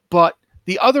sister. But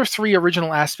the other three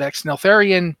original aspects,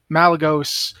 Neltharion,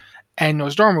 Malygos, and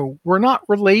Nosdormu, were not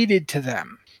related to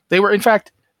them. They were, in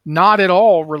fact, not at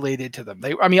all related to them.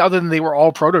 Other than they were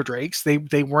all proto-drakes,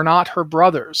 they were not her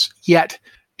brothers. Yet,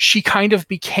 she kind of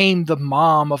became the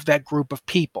mom of that group of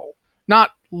people.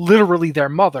 Not literally their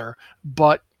mother,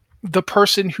 but the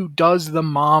person who does the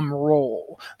mom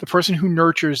role, the person who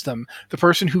nurtures them, the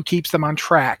person who keeps them on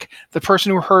track, the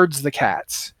person who herds the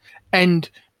cats. And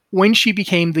when she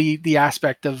became the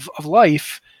aspect of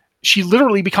life, she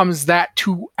literally becomes that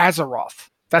to Azeroth.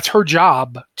 That's her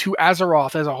job to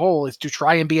Azeroth as a whole, is to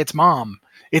try and be its mom.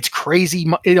 It's crazy,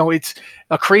 it's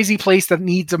a crazy place that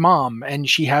needs a mom, and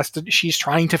she's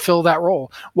trying to fill that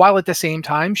role. While at the same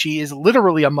time, she is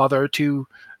literally a mother to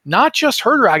not just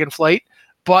her Dragonflight,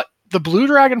 but the blue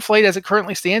Dragonflight as it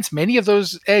currently stands. Many of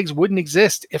those eggs wouldn't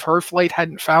exist if her flight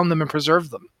hadn't found them and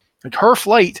preserved them. Like, her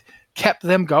flight kept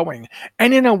them going.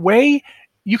 And in a way,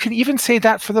 you can even say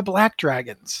that for the black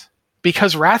dragons.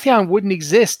 Because Wrathion wouldn't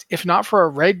exist if not for a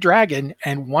red dragon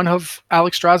and one of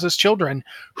Alexstrasza's children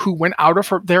who went out of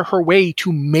her way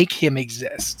to make him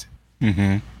exist.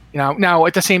 Mm-hmm. Now,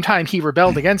 at the same time, he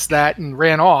rebelled against that and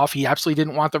ran off. He absolutely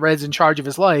didn't want the Reds in charge of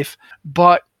his life.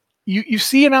 But you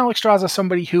see in Alexstrasza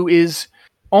somebody who is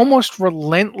almost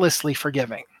relentlessly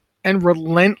forgiving and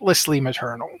relentlessly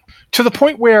maternal, to the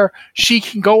point where she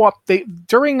can go up.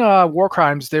 During War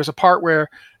Crimes, there's a part where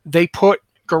they put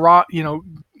Garrosh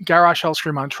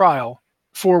Hellscream on trial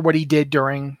for what he did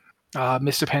during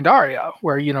Mists of Pandaria,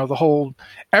 where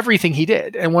everything he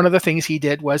did. And one of the things he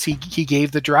did was he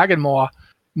gave the Dragon Maw.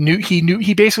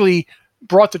 He basically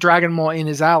brought the Dragon Maw in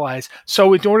his allies.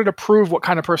 So in order to prove what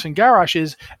kind of person Garrosh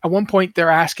is, at one point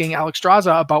they're asking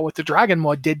Alexstrasza about what the Dragon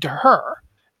Maw did to her,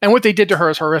 and what they did to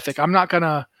her is horrific. I'm not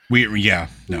gonna.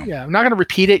 I'm not gonna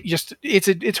repeat it. Just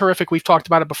it's horrific. We've talked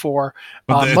about it before.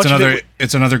 But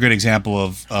it's another good example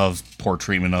of poor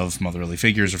treatment of motherly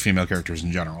figures or female characters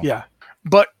in general. Yeah,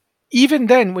 but even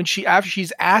then, when after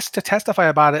she's asked to testify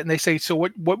about it, and they say, "So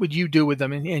what would you do with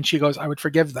them?" and she goes, "I would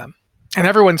forgive them." And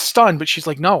everyone's stunned, but she's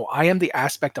like, "No, I am the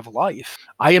aspect of life.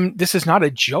 This is not a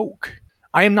joke.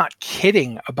 I am not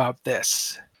kidding about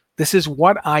this. This is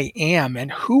what I am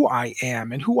and who I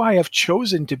have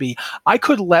chosen to be. I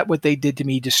could let what they did to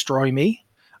me destroy me.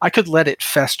 I could let it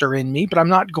fester in me, but I'm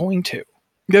not going to."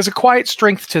 There's a quiet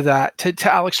strength to that, to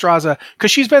Alexstrasza, because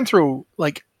she's been through,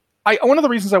 one of the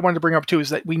reasons I wanted to bring up too is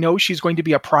that we know she's going to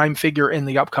be a prime figure in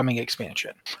the upcoming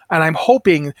expansion. And I'm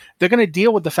hoping they're going to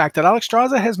deal with the fact that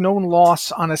Alexstrasza has known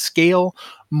loss on a scale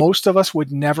most of us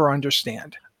would never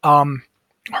understand.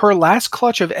 Her last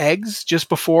clutch of eggs just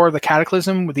before the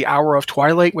Cataclysm with the Hour of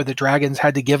Twilight, where the dragons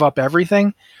had to give up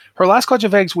everything, her last clutch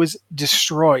of eggs was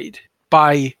destroyed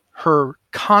by her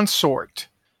consort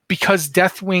because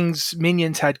Deathwing's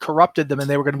minions had corrupted them and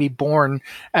they were going to be born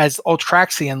as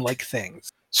Ultraxian-like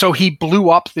things. So he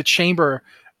blew up the chamber,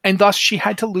 and thus she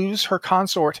had to lose her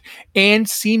consort, and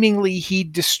seemingly he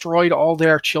destroyed all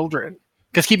their children.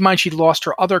 Because keep in mind, she'd lost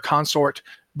her other consort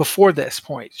before this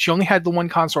point. She only had the one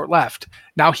consort left.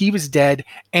 Now he was dead,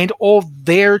 and all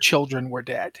their children were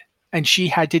dead. And she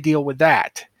had to deal with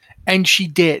that. And she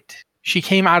did. She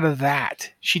came out of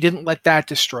that. She didn't let that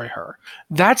destroy her.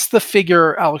 That's the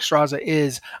figure Alexstrasza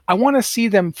is. I want to see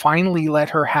them finally let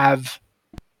her have...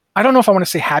 I don't know if I want to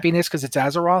say happiness because it's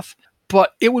Azeroth,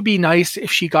 but it would be nice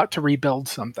if she got to rebuild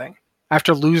something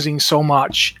after losing so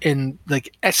much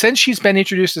since she's been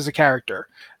introduced as a character.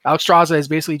 Alexstrasza has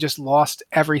basically just lost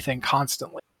everything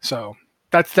constantly. So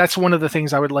that's one of the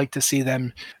things I would like to see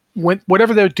them,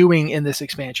 whatever they're doing in this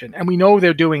expansion. And we know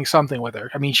they're doing something with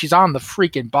her. I mean, she's on the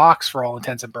freaking box for all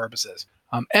intents and purposes.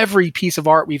 Every piece of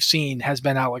art we've seen has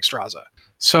been Alexstrasza.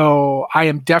 So I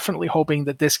am definitely hoping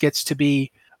that this gets to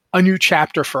be a new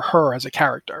chapter for her as a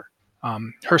character. I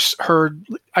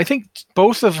think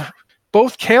both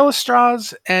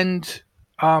Kael'Thras and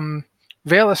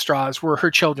Vael'Thras were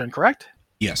her children, correct?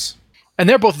 Yes. And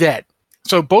they're both dead.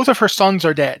 So both of her sons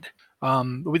are dead.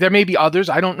 There may be others.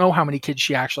 I don't know how many kids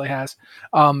she actually has.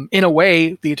 In a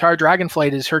way, the entire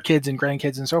Dragonflight is her kids and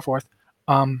grandkids and so forth.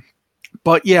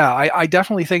 But yeah, I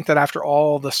definitely think that after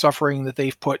all the suffering that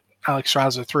they've put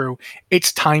Alexstrasza through,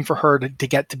 it's time for her to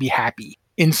get to be happy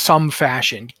in some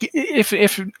fashion. If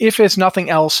it's nothing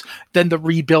else than the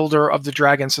rebuilder of the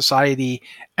Dragon Society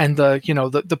and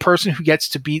the person who gets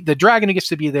to be the dragon who gets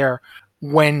to be there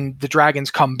when the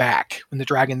dragons come back, when the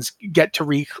dragons get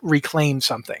to reclaim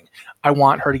something. I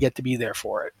want her to get to be there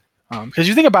for it. Because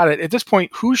you think about it, at this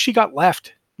point, who's she got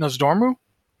left? Nosdormu?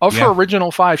 Of her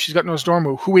original 5, she's got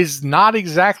Nosdormu, who is not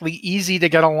exactly easy to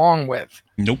get along with.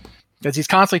 Nope. Because he's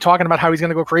constantly talking about how he's going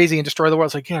to go crazy and destroy the world.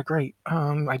 It's like, yeah, great.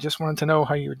 I just wanted to know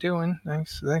how you were doing.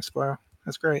 Thanks, bro.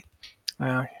 That's great.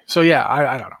 So yeah,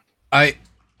 I don't know.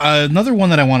 Another one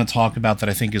that I want to talk about that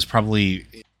I think is probably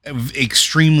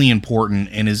extremely important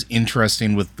and is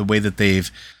interesting with the way that they've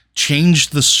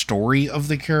changed the story of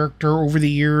the character over the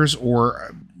years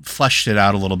or fleshed it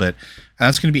out a little bit. And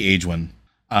that's going to be Aegwynn.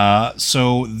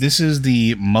 So this is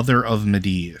the mother of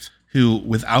Medivh, who,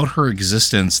 without her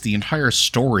existence, the entire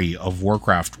story of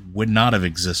Warcraft would not have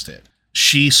existed.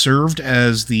 She served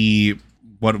as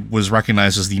what was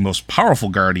recognized as the most powerful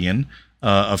guardian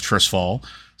of Tristfall,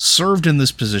 served in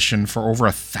this position for over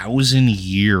 1,000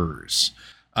 years.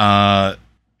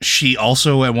 She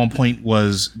also at one point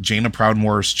was Jaina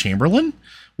Proudmoore's Chamberlain,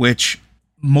 which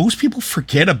most people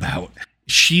forget about.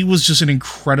 She was just an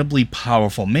incredibly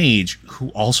powerful mage who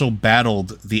also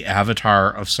battled the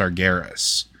Avatar of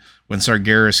Sargeras. When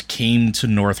Sargeras came to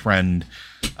Northrend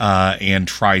and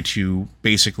tried to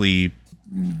basically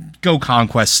go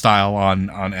conquest style on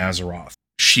Azeroth.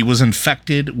 She was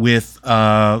infected with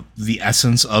the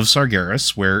essence of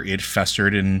Sargeras, where it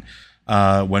festered in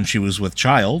when she was with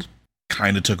child,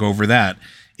 kind of took over that.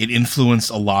 It influenced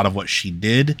a lot of what she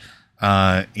did,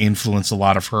 influenced a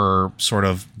lot of her sort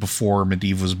of before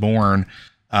Medivh was born,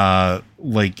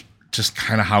 like just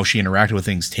kind of how she interacted with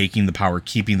things, taking the power,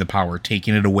 keeping the power,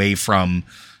 taking it away from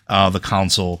the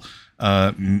council,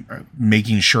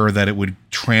 making sure that it would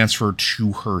transfer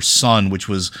to her son, which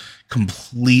was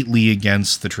completely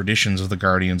against the traditions of the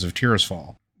Guardians of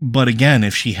Tirisfal. But again,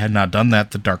 if she had not done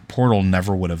that, the Dark Portal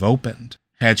never would have opened.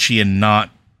 Had she had not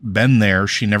been there,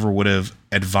 she never would have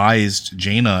advised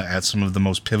Jaina at some of the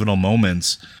most pivotal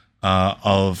moments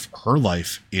of her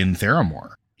life in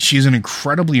Theramore. She's an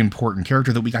incredibly important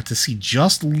character that we got to see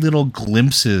just little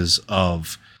glimpses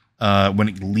of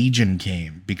when Legion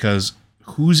came, because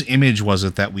whose image was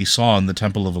it that we saw in the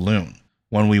Temple of Elune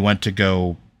when we went to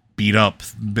go beat up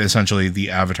essentially the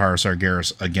Avatar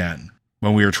Sargeras again,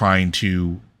 when we were trying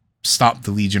to stop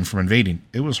the Legion from invading?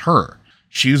 It was her.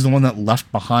 She was the one that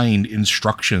left behind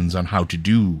instructions on how to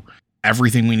do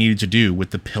everything we needed to do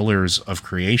with the pillars of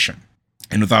creation.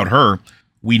 And without her,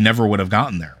 we never would have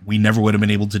gotten there. We never would have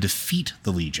been able to defeat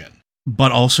the Legion.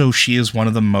 But also, she is one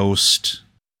of the most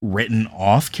written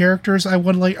off characters, I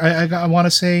want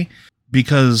to say,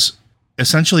 because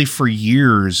essentially for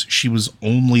years, she was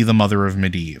only the mother of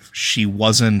Medivh. She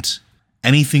wasn't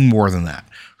anything more than that.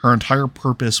 Her entire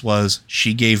purpose was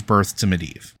she gave birth to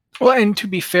Medivh. Well, and to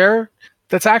be fair,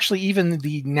 that's actually even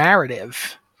the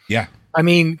narrative. Yeah. I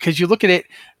mean, because you look at it,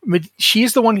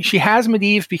 she's the one, she has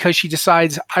Medivh because she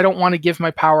decides, I don't want to give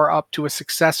my power up to a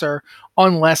successor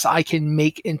unless I can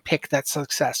make and pick that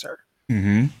successor.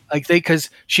 Mm-hmm. Because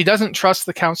she doesn't trust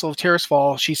the Council of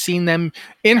Tirisfal. She's seen them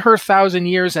in her 1,000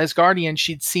 years as Guardian.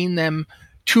 She'd seen them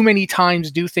too many times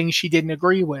do things she didn't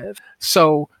agree with.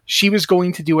 So she was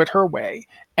going to do it her way.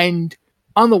 And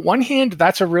on the one hand,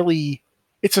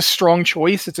 it's a strong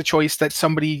choice. It's a choice that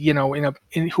somebody,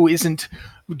 who isn't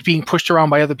being pushed around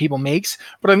by other people makes.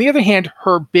 But on the other hand,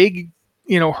 her big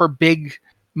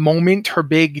moment, her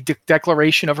big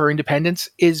declaration of her independence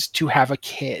is to have a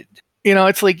kid.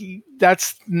 It's like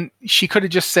she could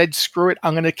have just said, screw it,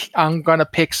 I'm going to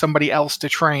pick somebody else to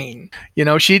train.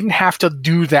 She didn't have to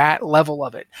do that level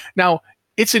of it. Now,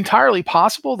 it's entirely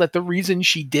possible that the reason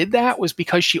she did that was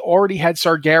because she already had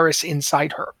Sargeras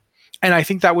inside her. And I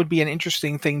think that would be an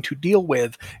interesting thing to deal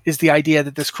with, is the idea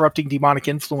that this corrupting demonic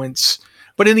influence,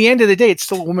 but in the end of the day, it's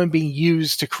still a woman being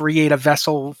used to create a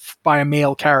vessel by a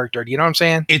male character. Do you know what I'm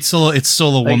saying? It's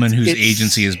still a woman whose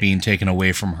agency is being taken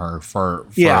away from her for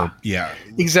yeah,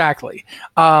 exactly.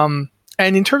 And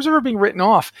in terms of her being written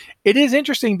off, it is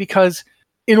interesting because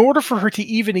in order for her to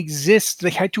even exist, they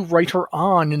had to write her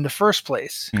on in the first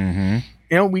place. Mm-hmm.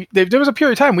 There was a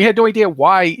period of time we had no idea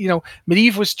why.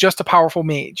 Medivh was just a powerful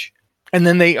mage. And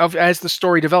then as the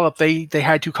story developed, they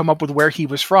had to come up with where he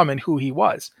was from and who he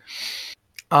was.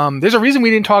 There's a reason we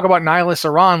didn't talk about Nihilus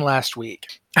Aran last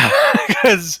week,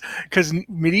 because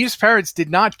Medivh's parents did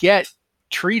not get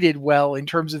treated well in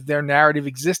terms of their narrative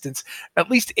existence.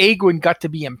 At least Aegwynn got to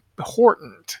be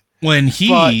important. When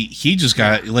he just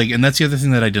got and that's the other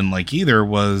thing that I didn't like either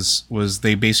was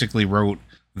they basically wrote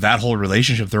that whole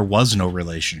relationship. There was no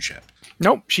relationship.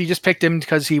 Nope. She just picked him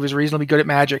because he was reasonably good at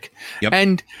magic. Yep.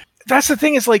 And that's the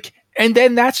thing, is and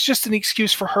then that's just an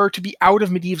excuse for her to be out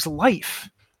of Medivh's life.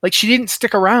 She didn't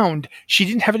stick around. She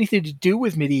didn't have anything to do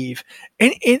with Medivh.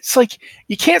 And it's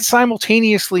you can't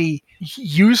simultaneously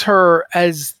use her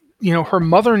as, her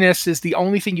motherness is the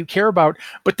only thing you care about,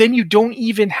 but then you don't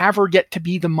even have her get to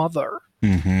be the mother.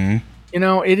 Mm-hmm.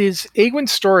 It is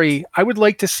Aegwynn's story. I would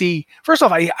like to see, first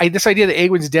off, I this idea that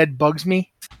Aegwynn's dead bugs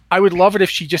me. I would love it if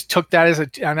she just took that as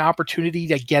an opportunity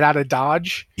to get out of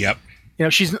Dodge. Yep.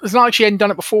 It's not like she hadn't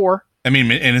done it before. I mean,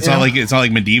 and it's not like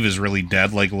Medivh is really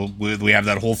dead. We have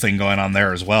that whole thing going on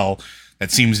there as well.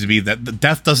 That seems to be that the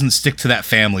death doesn't stick to that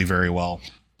family very well.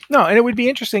 No, and it would be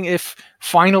interesting if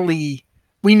finally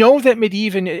we know that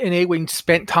Medivh and Aegwynn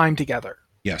spent time together.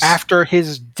 Yes. After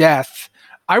his death,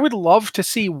 I would love to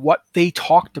see what they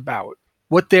talked about,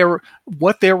 what their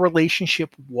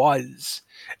relationship was,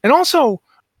 and also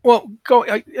Well, go.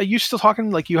 Are you still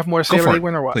talking? Like you have more to say Go about for it,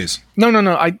 Aegwynn or what? please. No.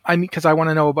 I mean, because I want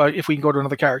to know about if we can go to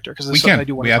another character because We something I can.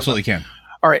 do want We to absolutely can.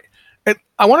 All right.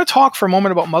 I want to talk for a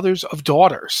moment about mothers of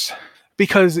daughters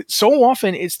because so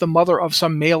often it's the mother of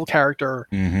some male character,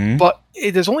 but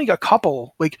there's only a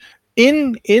couple. Like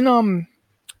in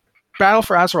Battle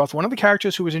for Azeroth, one of the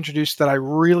characters who was introduced that I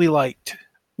really liked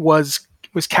was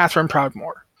Catherine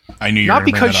Proudmoore. I knew you were going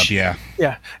to bring that up. Yeah.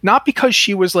 Yeah. Not because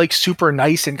she was like super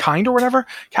nice and kind or whatever.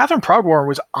 Catherine Proudmoore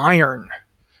was iron.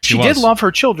 She did love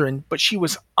her children, but she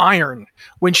was iron.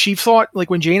 When she thought, like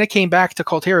when Jaina came back to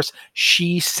Kul Tiras,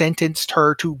 she sentenced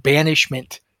her to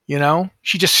banishment. You know,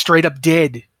 she just straight up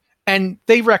did. And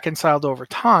they reconciled over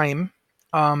time.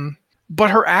 But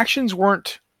her actions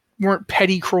weren't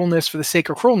petty cruelness for the sake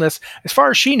of cruelness. As far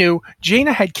as she knew,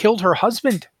 Jaina had killed her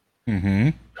husband,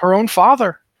 her own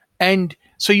father. And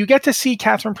so you get to see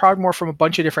Catherine Proudmoore from a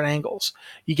bunch of different angles.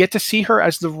 You get to see her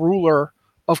as the ruler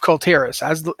of Kul Tiras,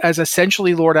 as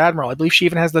essentially Lord Admiral. I believe she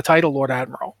even has the title Lord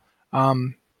Admiral,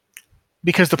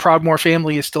 because the Proudmoore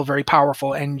family is still very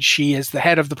powerful, and she, as the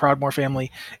head of the Proudmoore family,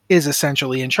 is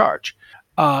essentially in charge.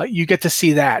 You get to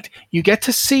see that. You get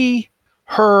to see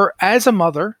her as a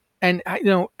mother, and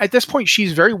at this point,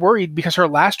 she's very worried because her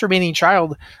last remaining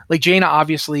child, like Jaina,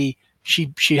 obviously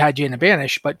she had Jaina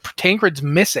banished, but Tancred's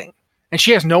missing, and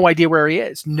she has no idea where he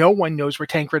is. No one knows where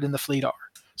Tancred and the fleet are.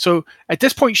 So at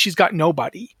this point, she's got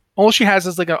nobody. All she has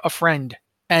is like a friend.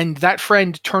 And that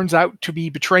friend turns out to be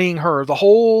betraying her the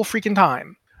whole freaking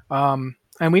time.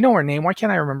 And we know her name. Why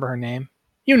can't I remember her name?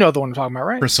 You know the one I'm talking about,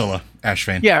 right? Priscilla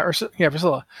Ashvane. Yeah,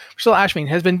 Priscilla. Priscilla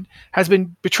Ashvane has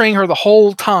been betraying her the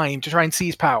whole time to try and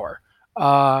seize power.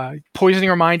 Poisoning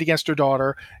her mind against her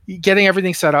daughter, getting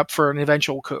everything set up for an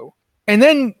eventual coup. And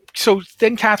then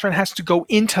Catherine has to go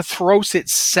into Thros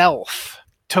itself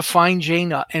to find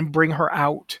Jaina and bring her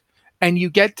out. And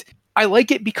I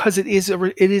like it because it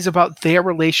is about their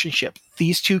relationship,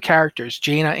 these two characters,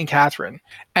 Jaina and Catherine.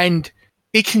 And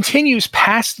it continues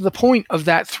past the point of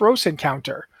that Thros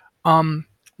encounter.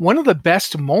 One of the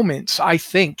best moments, I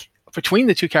think, between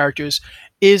the two characters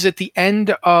is at the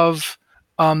end of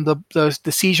the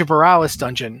Siege of Borealis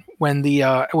dungeon when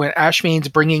when Ashvane's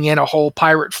bringing in a whole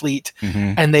pirate fleet,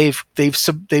 and they've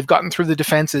gotten through the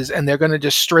defenses and they're going to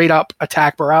just straight up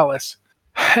attack Borealis.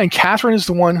 And Catherine is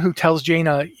the one who tells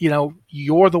Jaina,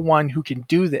 you're the one who can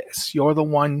do this. You're the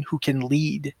one who can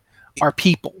lead our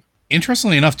people.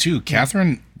 Interestingly enough, too,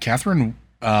 Catherine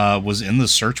was in the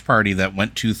search party that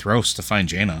went to Thros to find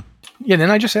Jaina. Yeah,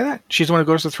 didn't I just say that? She's the one who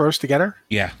goes to Thros to get her?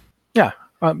 Yeah. Yeah.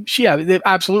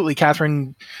 Absolutely.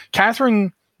 Catherine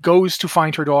goes to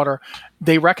find her daughter.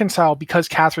 They reconcile because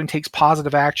Catherine takes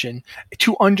positive action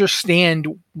to understand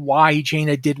why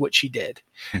Jaina did what she did.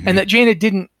 And that Jaina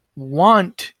didn't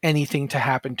want anything to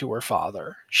happen to her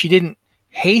father. She didn't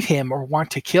hate him or want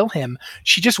to kill him.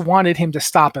 She just wanted him to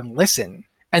stop and listen.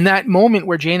 And that moment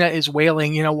where Jaina is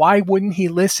wailing, why wouldn't he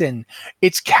listen?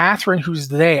 It's Catherine who's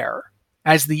there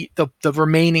as the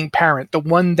remaining parent, the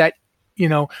one that,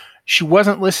 she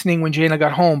wasn't listening when Jaina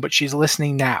got home, but she's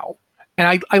listening now.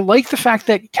 And I like the fact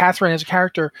that Catherine as a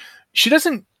character, she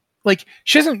doesn't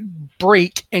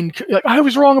break and I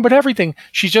was wrong about everything.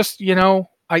 She's just,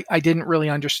 I didn't really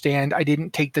understand. I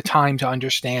didn't take the time to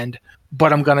understand,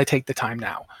 but I'm going to take the time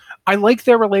now. I like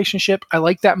their relationship. I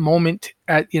like that moment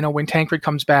at, when Tancred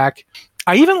comes back.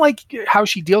 I even like how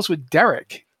she deals with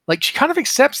Derek. Like she kind of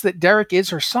accepts that Derek is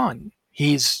her son.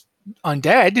 He's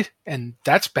undead and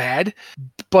that's bad,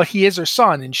 but he is her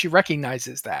son and she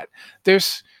recognizes that.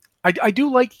 I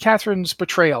do like Catherine's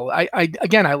portrayal. I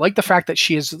like the fact that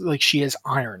she is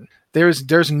iron.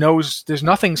 There's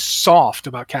nothing soft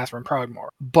about Catherine Proudmoore,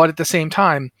 but at the same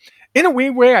time, in a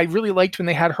weird way, I really liked when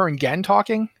they had her and Genn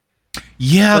talking.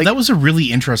 Yeah, that was a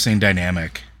really interesting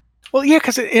dynamic. Well, yeah,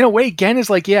 because in a way, Genn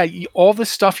is like, yeah, all this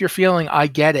stuff you're feeling, I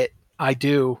get it, I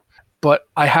do, but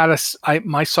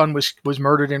my son was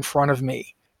murdered in front of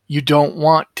me. You don't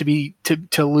want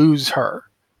to lose her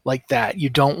like that. You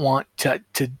don't want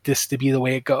this to be the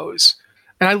way it goes.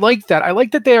 And I like that. I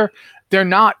like that they're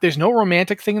not, there's no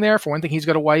romantic thing there. For one thing, he's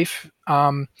got a wife.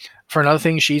 For another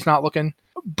thing, she's not looking.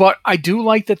 But I do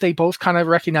like that they both kind of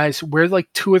recognize we're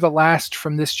like two of the last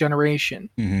from this generation.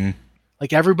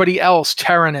 Like everybody else,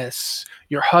 Taranis,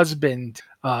 your husband,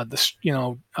 the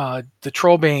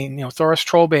Trollbane, Thoros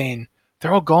Trollbane,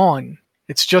 they're all gone.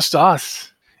 It's just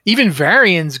us. Even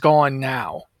Varian's gone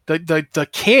now. The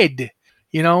kid,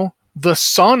 the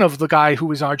son of the guy who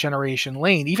was our generation,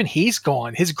 Lane, even he's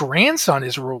gone. His grandson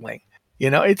is ruling.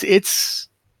 It's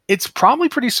probably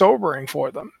pretty sobering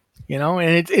for them.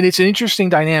 And it's an interesting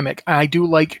dynamic. I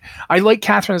like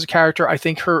Catherine as a character. I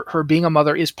think her being a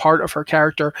mother is part of her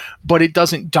character, but it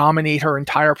doesn't dominate her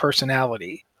entire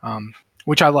personality,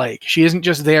 which I like. She isn't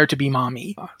just there to be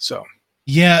mommy.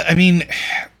 Yeah, I mean,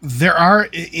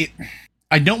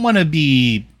 I don't want to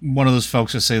be one of those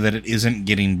folks to say that it isn't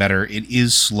getting better. It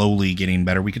is slowly getting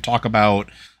better. We could talk about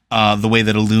the way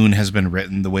that Elune has been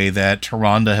written, the way that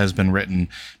Tyrande has been written,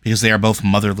 because they are both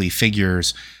motherly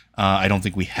figures. I don't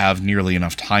think we have nearly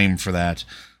enough time for that.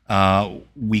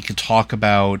 We could talk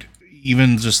about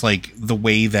even just like the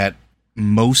way that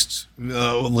most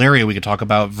Laria, we could talk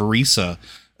about Varisa.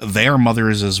 They are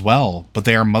mothers as well, but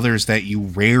they are mothers that you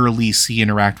rarely see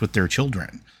interact with their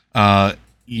children. Like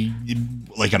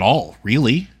at all,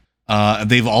 really.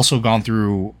 They've also gone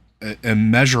through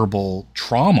immeasurable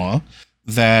trauma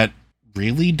that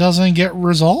really doesn't get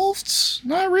resolved.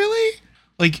 Not really.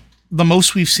 Like, the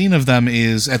most we've seen of them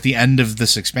is at the end of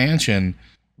this expansion,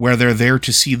 where they're there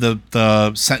to see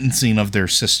the sentencing of their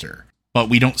sister, but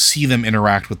we don't see them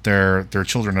interact with their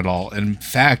children at all. In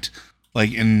fact,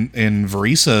 like in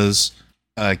Varisa's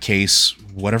case,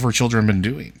 what have her children been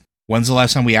doing? When's the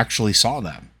last time we actually saw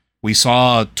them? We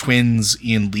saw twins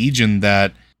in Legion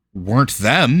that weren't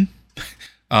them,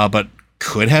 but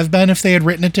could have been if they had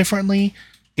written it differently.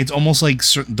 It's almost like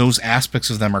those aspects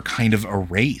of them are kind of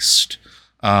erased.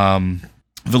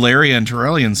 Valeria and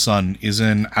Turelian's son is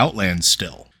in Outland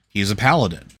still. He's a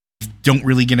paladin. Don't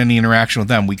really get any interaction with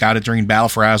them. We got it during Battle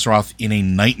for Azeroth in a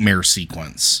nightmare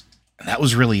sequence. And that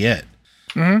was really it.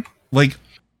 Mm-hmm. Like,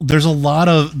 there's a lot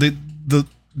of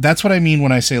that's what I mean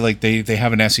when I say like they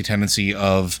have a nasty tendency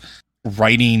of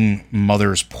writing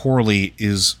mothers poorly.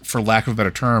 Is, for lack of a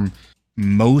better term,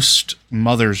 most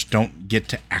mothers don't get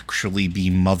to actually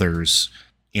be mothers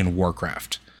in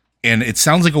Warcraft. And it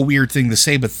sounds like a weird thing to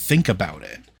say, but think about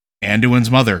it.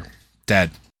 Anduin's mother, dead.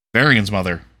 Varian's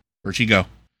mother, where'd she go?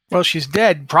 Well, she's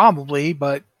dead, probably,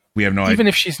 but we have no idea. Even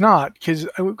if she's not,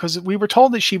 because we were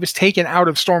told that she was taken out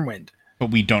of Stormwind.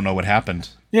 But we don't know what happened.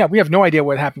 Yeah, we have no idea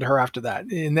what happened to her after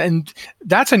that. And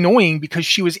that's annoying because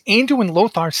she was Anduin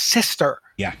Lothar's sister.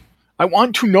 Yeah. I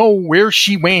want to know where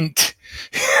she went.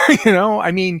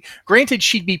 I mean, granted,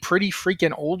 she'd be pretty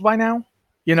freaking old by now.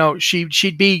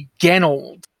 She'd be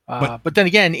Genold. But then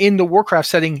again, in the Warcraft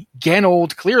setting,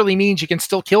 Genold clearly means you can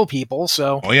still kill people.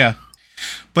 So. Oh yeah,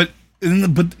 but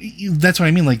that's what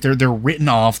I mean. Like they're written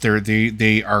off.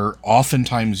 They are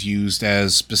oftentimes used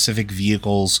as specific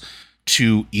vehicles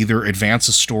to either advance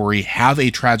a story, have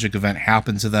a tragic event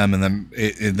happen to them, and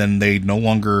then they no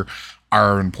longer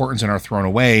are important and are thrown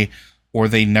away, or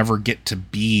they never get to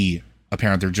be a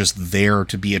parent. They're just there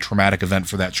to be a traumatic event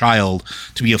for that child,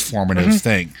 to be a formative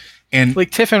thing. And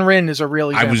like Tiffin Wrynn is a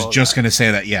really. I was just going to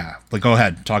say that. Yeah. Like, go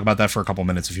ahead. Talk about that for a couple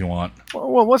minutes if you want.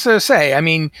 Well, what's there to say? I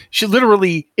mean, she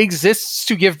literally exists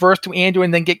to give birth to Anduin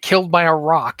and then get killed by a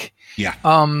rock. Yeah.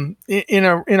 In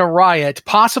a riot,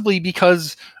 possibly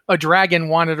because a dragon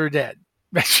wanted her dead.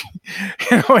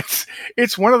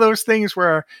 It's one of those things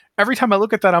where every time I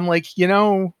look at that, I'm like,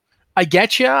 I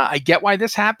get you. I get why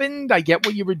this happened. I get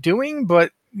what you were doing,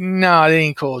 but no, it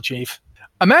ain't cool, Chief.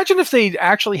 Imagine if they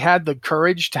actually had the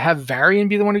courage to have Varian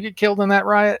be the one to get killed in that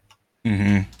riot,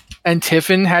 and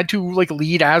Tiffin had to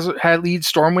lead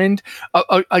Stormwind,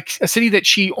 a city that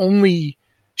she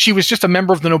was just a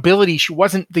member of the nobility. She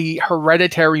wasn't the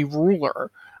hereditary ruler.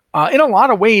 In a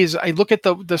lot of ways, I look at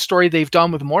the story they've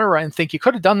done with Moira and think you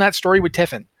could have done that story with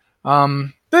Tiffin.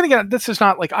 Then again, this is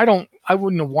not like I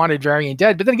wouldn't have wanted Varian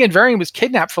dead. But then again, Varian was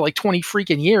kidnapped for 20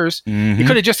 freaking years. You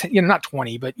could have just, not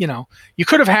 20, but you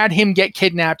could have had him get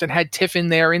kidnapped and had Tiffin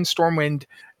there in Stormwind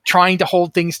trying to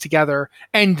hold things together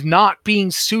and not being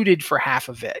suited for half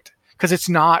of it. Because it's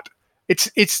not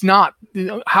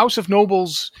House of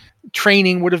Nobles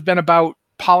training would have been about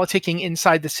politicking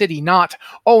inside the city, not,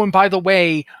 oh, and by the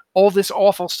way, all this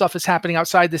awful stuff is happening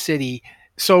outside the city.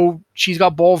 So she's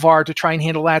got Bolvar to try and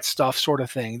handle that stuff, sort of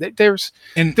thing.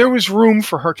 There was room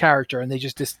for her character, and they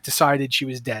just decided she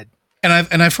was dead.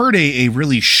 And I've heard a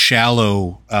really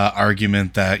shallow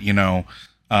argument that and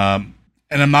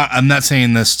I'm not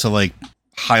saying this to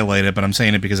highlight it, but I'm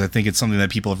saying it because I think it's something that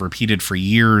people have repeated for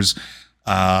years,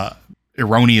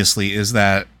 erroneously, is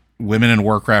that women in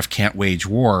Warcraft can't wage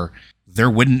war. There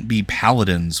wouldn't be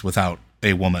paladins without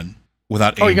a woman. You're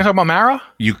going to talk about Mara?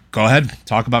 You go ahead.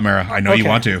 Talk about Mara. I know you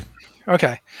want to.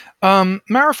 Okay.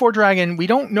 Mara Fordragon, we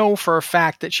don't know for a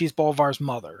fact that she's Bolvar's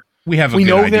mother. We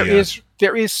know idea.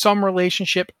 there is some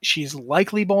relationship. She's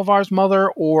likely Bolvar's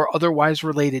mother or otherwise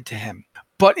related to him.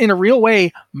 But in a real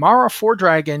way, Mara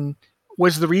Fordragon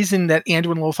was the reason that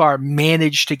Anduin Lothar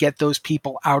managed to get those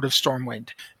people out of Stormwind,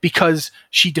 because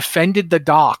she defended the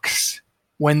docks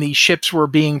when the ships were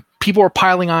people were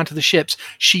piling onto the ships.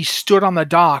 She stood on the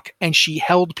dock and she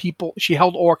held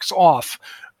orcs off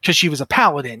because she was a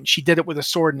paladin. She did it with a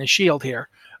sword and a shield here.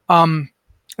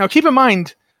 Now keep in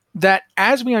mind that,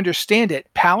 as we understand it,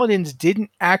 paladins didn't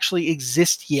actually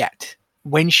exist yet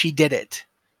when she did it.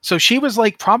 So she was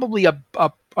like probably a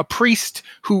priest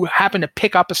who happened to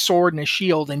pick up a sword and a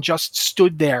shield and just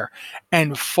stood there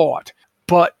and fought.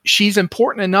 But she's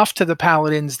important enough to the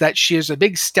paladins that there's a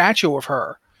big statue of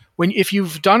her. If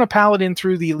you've done a paladin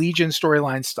through the Legion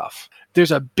storyline stuff,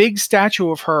 there's a big statue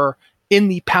of her in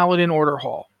the Paladin Order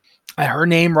Hall. And her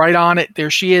name right on it. There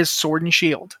she is, sword and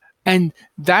shield. And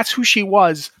that's who she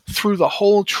was through the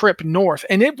whole trip north.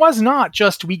 And it was not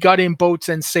just we got in boats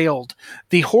and sailed.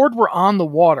 The Horde were on the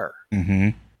water.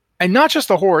 Mm-hmm. And not just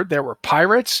the Horde. There were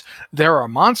pirates. There are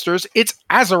monsters. It's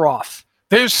Azeroth.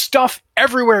 There's stuff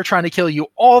everywhere trying to kill you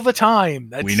all the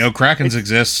time. We know Krakens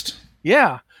exist.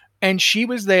 Yeah. And she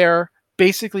was there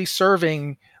basically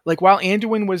serving, like, while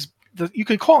Anduin was, you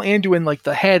could call Anduin like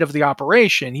the head of the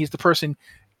operation. He's the person,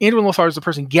 Anduin Lothar is the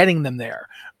person getting them there.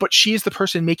 But she's the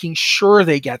person making sure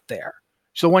they get there.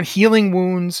 So when healing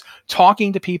wounds,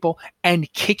 talking to people,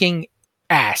 and kicking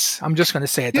ass. I'm just going to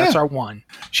say it. That's our one.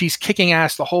 She's kicking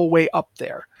ass the whole way up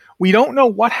there. We don't know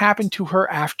what happened to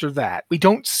her after that. We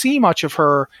don't see much of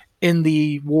her in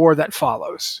the war that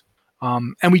follows.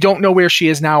 And we don't know where she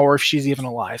is now or if she's even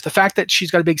alive. The fact that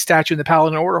she's got a big statue in the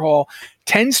Paladin Order Hall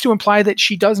tends to imply that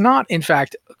she does not, in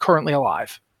fact, currently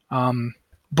alive.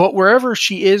 But wherever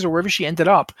she is or wherever she ended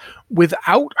up,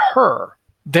 without her,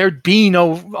 there'd be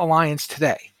no alliance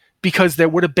today, because there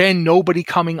would have been nobody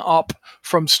coming up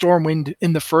from Stormwind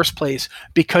in the first place,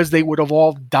 because they would have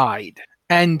all died.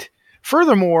 And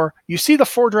furthermore, you see the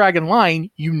Four Dragon line,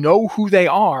 you know who they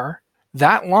are.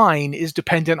 That line is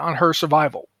dependent on her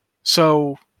survival.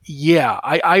 So, yeah,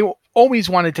 I always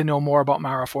wanted to know more about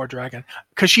Mara Four Dragon,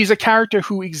 because she's a character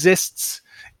who exists.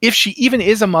 If she even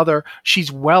is a mother, she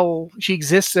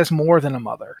exists as more than a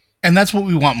mother. And that's what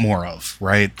we want more of,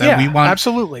 right? We want,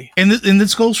 absolutely. And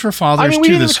this goes for fathers, too. I mean, we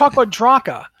didn't even talk about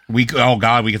Draka. We could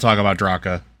talk about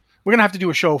Draka. We're going to have to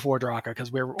do a show for Draka,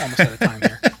 because we're almost out of time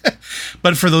here.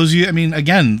 But for those of you, I mean,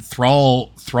 again,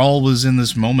 Thrall was in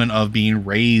this moment of being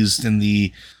raised in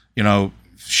the,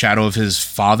 shadow of his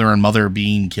father and mother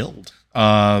being killed,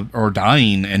 or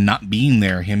dying and not being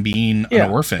there, him being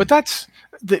an orphan. But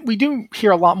we do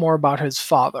hear a lot more about his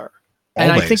father.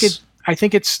 And Always. I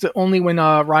think it's only when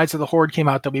Rise of the Horde came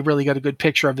out that we really got a good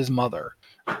picture of his mother.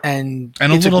 And a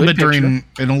little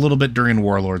bit during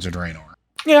Warlords of Draenor.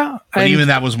 Yeah. But even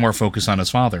that was more focused on his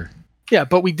father. Yeah,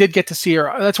 but we did get to see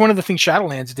her. That's one of the things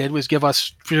Shadowlands did, was give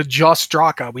us just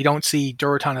Draka. We don't see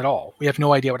Durotan at all. We have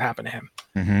no idea what happened to him.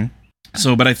 Mm-hmm.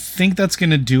 So, but I think that's going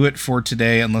to do it for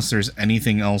today, unless there's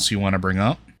anything else you want to bring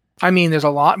up. I mean, there's a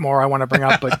lot more I want to bring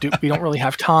up, but we don't really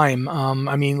have time.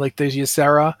 I mean, like, there's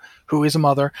Ysera, who is a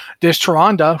mother. There's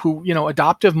Tyrande, who,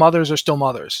 adoptive mothers are still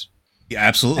mothers. Yeah,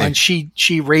 absolutely. And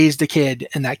she raised a kid,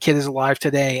 and that kid is alive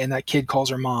today, and that kid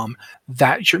calls her mom.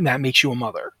 That makes you a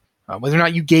mother. Whether or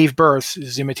not you gave birth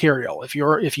is immaterial. If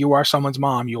you are someone's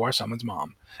mom, you are someone's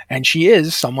mom, and she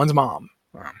is someone's mom.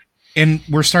 And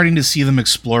we're starting to see them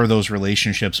explore those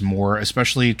relationships more,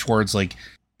 especially towards like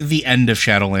the end of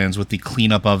Shadowlands with the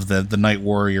cleanup of the Night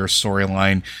Warrior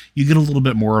storyline. You get a little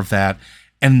bit more of that,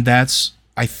 and that's,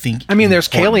 I think, there's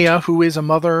Kalia, who is a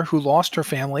mother who lost her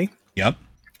family. Yep.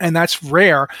 And that's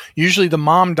rare. Usually the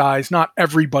mom dies. Not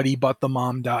everybody, but the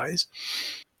mom dies.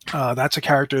 That's a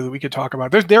character that we could talk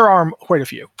about. There are quite a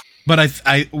few. But I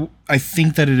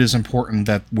think that it is important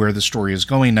that where the story is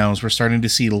going now is we're starting to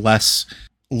see less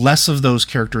of those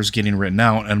characters getting written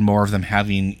out and more of them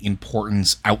having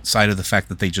importance outside of the fact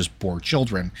that they just bore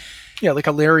children. Yeah, like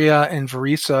Illyria and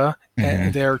Varisa,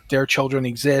 and their children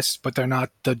exist, but they're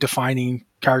not the defining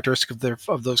characteristic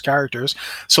of those characters.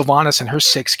 Sylvanas and her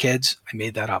 6 kids. I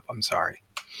made that up. I'm sorry.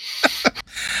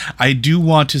 I do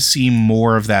want to see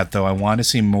more of that, though. I want to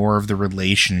see more of the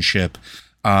relationship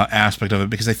aspect of it,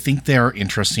 because I think there are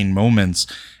interesting moments.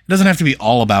 It doesn't have to be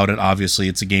all about it, obviously.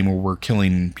 It's a game where we're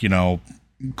killing,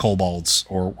 kobolds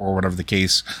or whatever the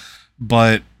case.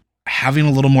 But having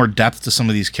a little more depth to some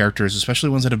of these characters, especially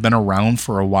ones that have been around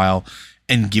for a while,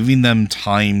 and giving them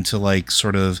time to, like,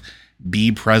 sort of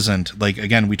be present. Like,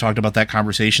 again, we talked about that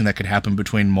conversation that could happen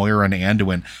between Moira and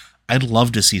Anduin. I'd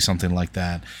love to see something like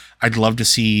that. I'd love to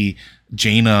see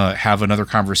Jaina have another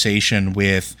conversation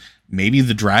with maybe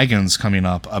the dragons coming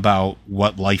up about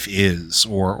what life is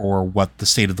or what the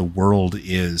state of the world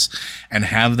is, and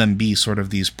have them be sort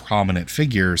of these prominent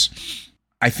figures.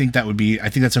 I think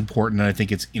that's important, and I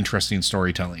think it's interesting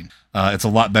storytelling. It's a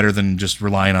lot better than just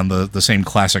relying on the same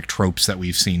classic tropes that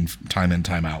we've seen time in,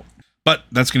 time out. But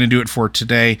that's going to do it for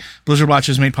today. Blizzard Watch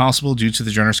is made possible due to the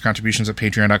generous contributions at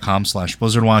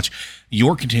patreon.com/BlizzardWatch.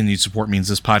 Your continued support means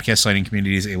this podcast sighting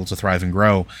community is able to thrive and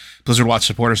grow. Blizzard Watch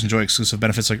supporters enjoy exclusive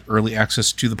benefits like early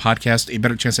access to the podcast, a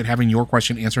better chance at having your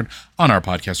question answered on our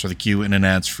podcast or the queue, and an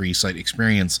ads-free site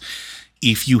experience.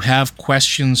 If you have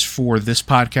questions for this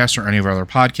podcast or any of our other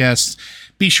podcasts,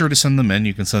 be sure to send them in.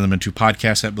 You can send them into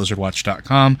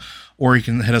podcast@blizzardwatch.com, or you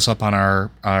can hit us up on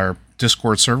our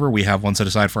Discord server. We have one set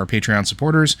aside for our Patreon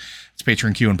supporters. It's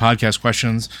Patreon Q and Podcast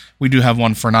Questions. We do have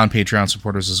one for non-Patreon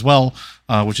supporters as well,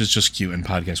 which is just Q and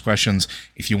Podcast Questions.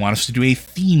 If you want us to do a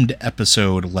themed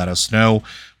episode, let us know.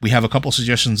 We have a couple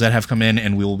suggestions that have come in,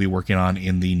 and we will be working on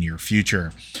in the near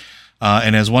future.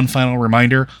 And as one final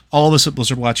reminder, all of us at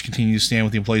Blizzard Watch continue to stand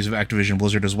with the employees of Activision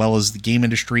Blizzard as well as the game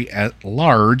industry at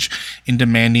large in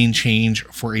demanding change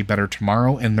for a better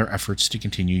tomorrow and their efforts to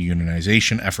continue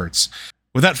unionization efforts.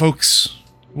 With that, folks,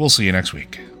 we'll see you next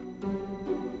week.